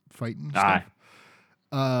internal fighting Aye.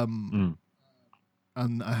 stuff.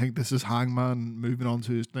 And I think this is Hangman moving on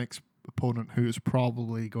to his next opponent, who is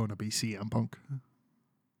probably going to be CM Punk.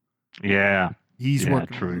 Yeah. He's Yeah,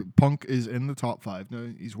 working. true. Punk is in the top 5 now.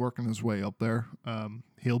 He's working his way up there.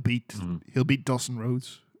 He'll beat Dustin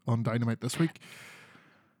Rhodes on Dynamite this week.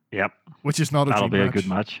 Yep. Which is not a That'll dream be match. a good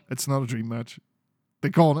match. It's not a dream match. They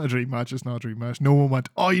call it a dream match. It's not a dream match. No one went,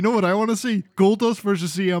 oh, you know what I want to see? Goldust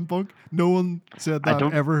versus CM Punk. No one said that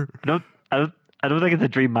ever. I don't think it's a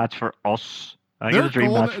dream match for us. I think They're it's a dream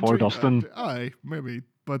calling match it a for dream- Dustin. Aye, maybe.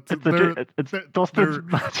 But It's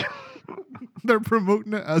Dustin's match. they're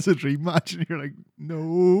promoting it as a dream match, and you're like,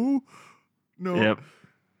 no. Yep.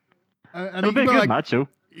 And It'll be a good match, though.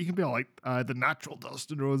 You can be all like, the natural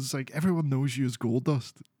Dustin Rhodes. It's like, everyone knows you as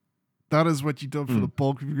Goldust. That is what you've done for the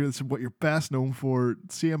bulk of your It's what you're best known for.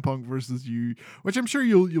 CM Punk versus you, which I'm sure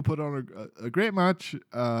you'll put on a great match.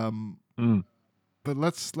 But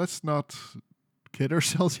let's not kid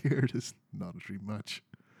ourselves here. It is not a dream match.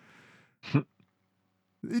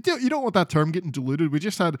 You don't want that term getting diluted. We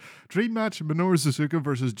just had dream match Minoru Suzuki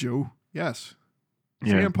versus Joe. Yes.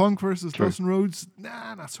 Yeah. CM Punk versus Dustin Rhodes.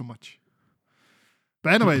 Nah, not so much.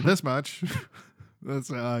 But anyway, this match, that's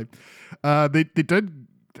they did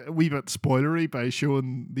a wee bit spoilery by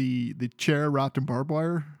showing the chair wrapped in barbed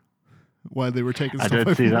wire while they were taking stuff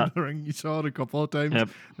out from the ring. You saw it a couple of times. Yep.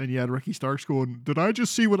 Then you had Ricky Starks going, "Did I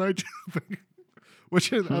just see what I?"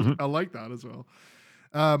 Which I like that as well.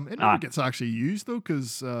 It never gets actually used though,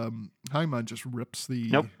 because Hangman just rips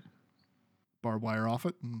the barbed wire off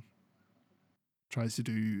it and tries to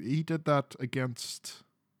do. He did that against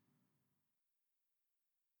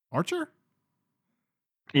Archer.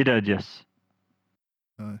 He did, yes.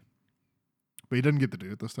 But he didn't get to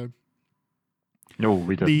do it this time. No,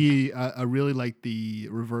 we didn't. I really liked the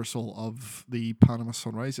reversal of the Panama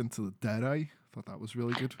Sunrise into the Deadeye. Thought that was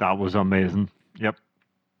really good. That was amazing. Yep.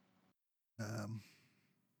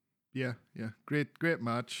 Yeah. Great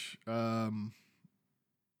match.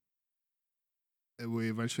 We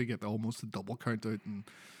eventually get almost a double count out, and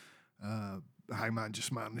Hangman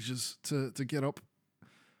just manages to get up.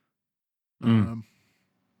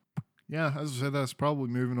 Yeah, as I said, that's probably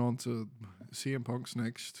moving on to CM Punk's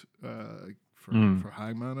next for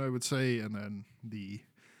Hangman, I would say, and then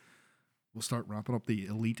we'll start wrapping up the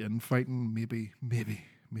elite infighting. Maybe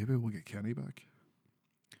we'll get Kenny back.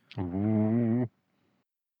 Ooh.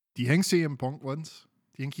 Do you think CM Punk wins?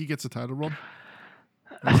 Do you think he gets a title run?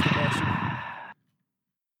 That's the question.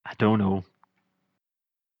 I don't know.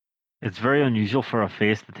 It's very unusual for a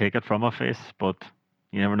face to take it from a face, but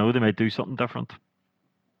you never know. They might do something different.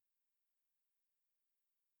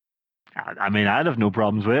 I mean, I'd have no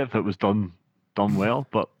problems with it if it was done well,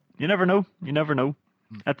 but you never know.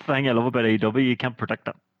 That's the thing I love about AEW. You can't predict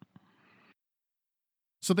it.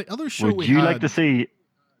 So the other show Would you like to see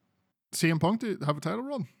CM Punk to have a title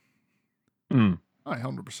run?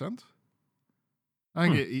 100%.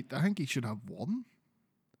 I think he should have one.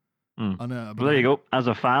 Well, there you go. As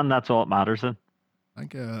a fan, that's all that matters then. I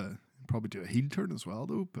think probably do a heel turn as well,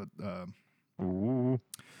 though. But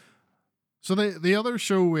so the other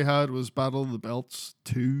show we had was Battle of the Belts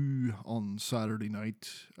 2 on Saturday night.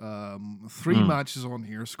 3 matches on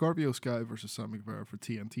here: Scorpio Sky versus Sammy Guevara for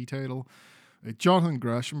TNT title, Jonathan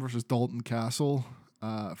Gresham versus Dalton Castle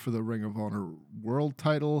for the Ring of Honor World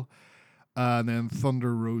title, and then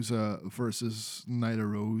Thunder Rosa versus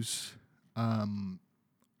Nyla Rose.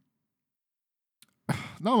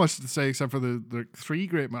 Not much to say except for the 3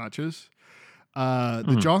 great matches.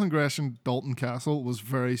 The Jonathan Gresham Dalton Castle was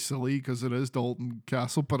very silly because it is Dalton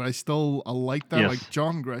Castle, but I like that. Yes. Like,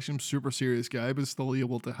 John Gresham, super serious guy, but still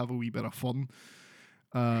able to have a wee bit of fun.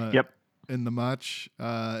 In the match,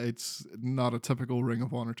 it's not a typical Ring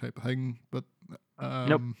of Honor type of thing, but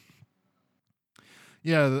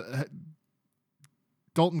yeah,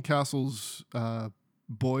 Dalton Castle's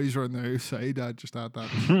boys are on the outside. I just add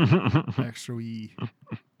that extra wee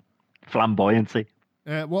flamboyancy.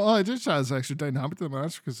 Well, it just adds extra dynamic to the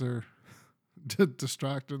match because they're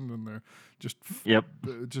distracting and they're just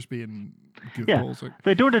being goofballs. Yeah.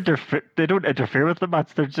 They don't interfere with the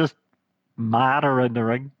match. They're just mad around the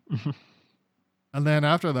ring. And then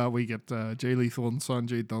after that, we get Jay Lethal and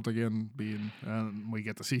Sanjay Dutt again and we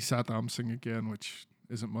get to see Saddam sing again, which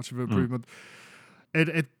isn't much of an improvement.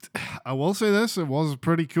 I will say this: it was a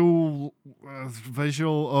pretty cool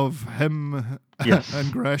visual of him Yes.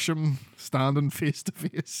 and Gresham standing face to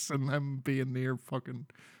face, and him being near fucking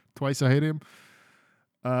twice ahead of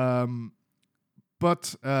him.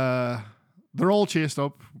 But they're all chased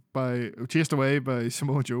away by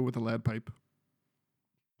Samoa Joe with a lead pipe.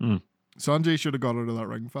 Mm. Sanjay should have got out of that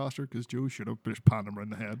ring faster because Joe should have just panned him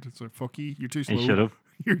around the head. It's like, fuck you, you're too slow. He should have.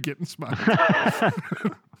 You're getting smacked.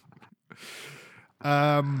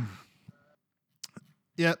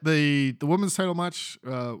 Yeah, the women's title match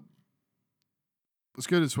was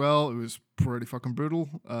good as well. It was pretty fucking brutal.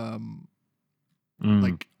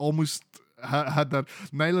 Like almost had that.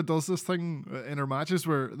 Nyla does this thing in her matches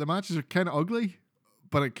where the matches are kind of ugly,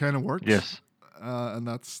 but it kind of works. Yes. And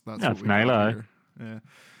that's That's what we got Nyla. here. Yeah.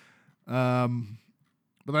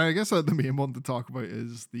 But I guess the main one to talk about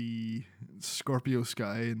is the Scorpio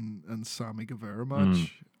Sky and Sammy Guevara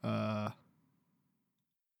match.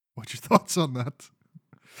 What's your thoughts on that?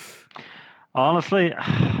 Honestly,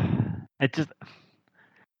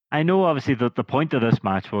 I know obviously that the point of this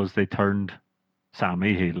match was they turned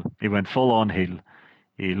Sammy heel. He went full on heel.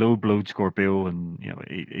 He low blowed Scorpio, and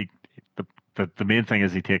the main thing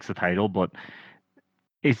is he takes the title, but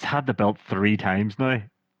he's had the belt 3 times now,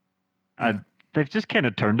 and they've just kind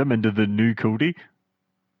of turned him into the new Cody.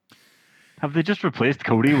 Have they just replaced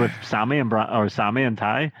Cody with Sammy and Sammy and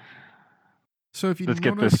Ty? So if you let's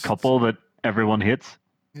get this couple that everyone hates.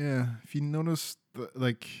 Yeah, if you notice,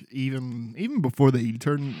 like even before the heel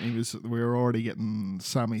turn, we were already getting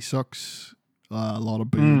Sammy sucks. A lot of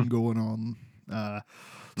booing going on.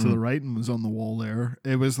 So the writing was on the wall there.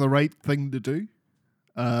 It was the right thing to do.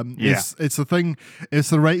 It's the thing. It's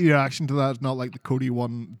the right reaction to that. It's not like the Cody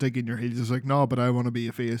one digging your heels. It's like, no, but I want to be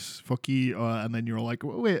a face. Fuck you. And then you're like,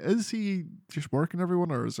 wait, is he just working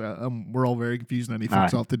everyone, or is that? We're all very confused, and then he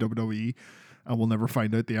fucks off to WWE, and we'll never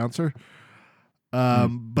find out the answer.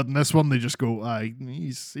 But in this one, they just go,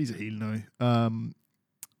 he's a heel now.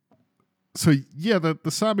 So yeah, the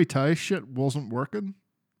Sammy Ty shit wasn't working,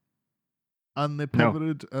 and they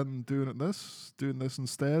pivoted and doing this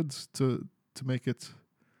instead to make it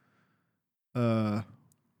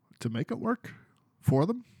work for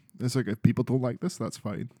them. It's like, if people don't like this, that's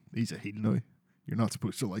fine. He's a heel now. You're not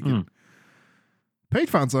supposed to like it. Paige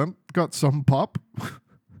Van Zandt got some pop.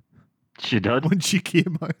 She did when she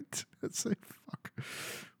came out. It's like, fuck.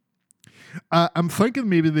 I'm thinking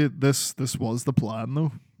maybe this was the plan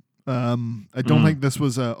though. I don't think this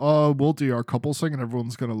was we'll do our couple sing and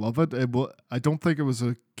everyone's gonna love it. I don't think it was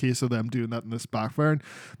a case of them doing that and this backfiring.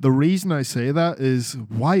 The reason I say that is,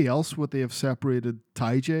 why else would they have separated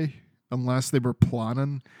Ty J unless they were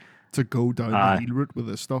planning to go down the heel route with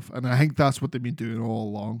this stuff? And I think that's what they've been doing all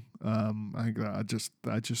along. I think that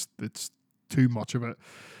I just it's too much of it.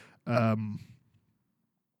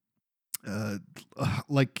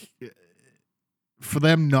 Like, for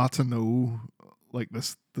them not to know, like,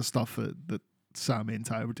 the stuff that Sammy and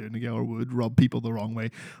Ty were doing together would rub people the wrong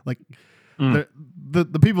way. Like,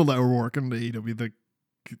 the people that were working the AEW,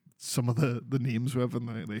 some of the names we have and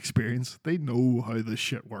the experience, they know how this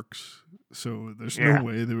shit works. So there's no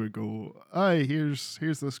way they would go, here's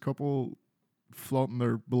this couple flaunting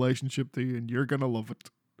their relationship to you and you're gonna love it.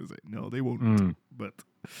 It's like, no, they won't. But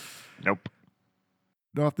nope.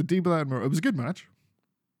 Don't have to deal with that anymore. It was a good match.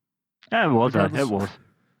 Yeah, it was. It was.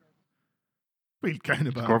 Feel kind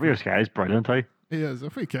of bad. Scorpio Sky is brilliant, I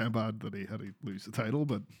feel kind of bad that he had to lose the title,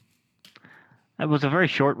 but it was a very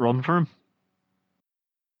short run for him.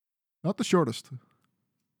 Not the shortest.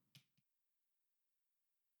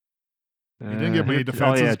 He didn't get many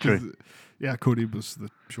defenses. Oh, yeah, true. Yeah, Cody was the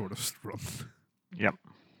shortest run. Yep.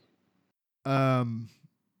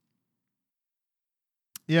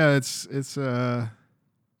 Yeah, it's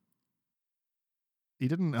he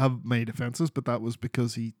didn't have many defenses, but that was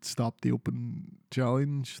because he stopped the open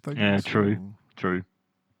challenge thing. Yeah, so. True.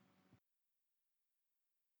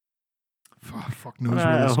 Fuck knows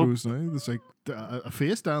where this goes now. It's like a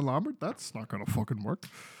face Dan Lambert. That's not gonna fucking work.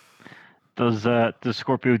 Does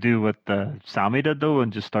Scorpio do what Sammy did though,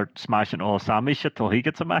 and just start smashing all Sammy shit till he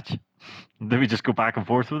gets a match? Do we just go back and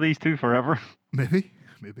forth with these two forever? Maybe.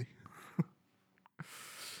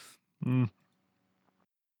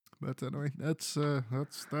 But anyway, that's the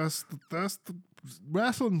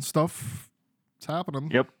wrestling stuff. It's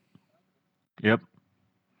happening. Yep.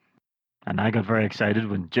 And I got very excited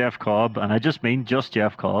when Jeff Cobb, and I just mean just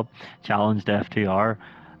Jeff Cobb, challenged FTR.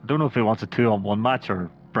 I don't know if he wants a 2-on-1 match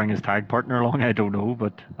or bring his tag partner along. I don't know,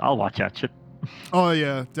 but I'll watch that shit. Oh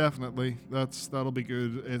yeah, definitely. That'll be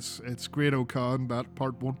good. It's Great O'Khan. That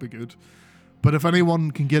part won't be good. But if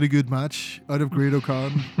anyone can get a good match out of Great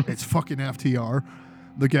O'Khan, it's fucking FTR.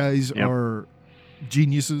 The guys are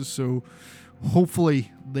geniuses, so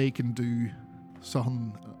hopefully they can do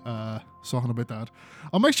something about that.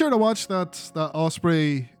 I'll make sure to watch that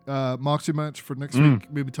Osprey Moxie match for next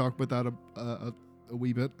week. Maybe talk about that a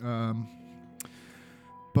wee bit.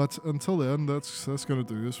 But until then, that's gonna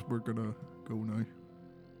do us. We're gonna go now.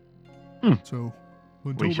 So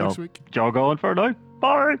until next week. Jog on for now.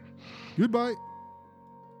 Bye. Goodbye.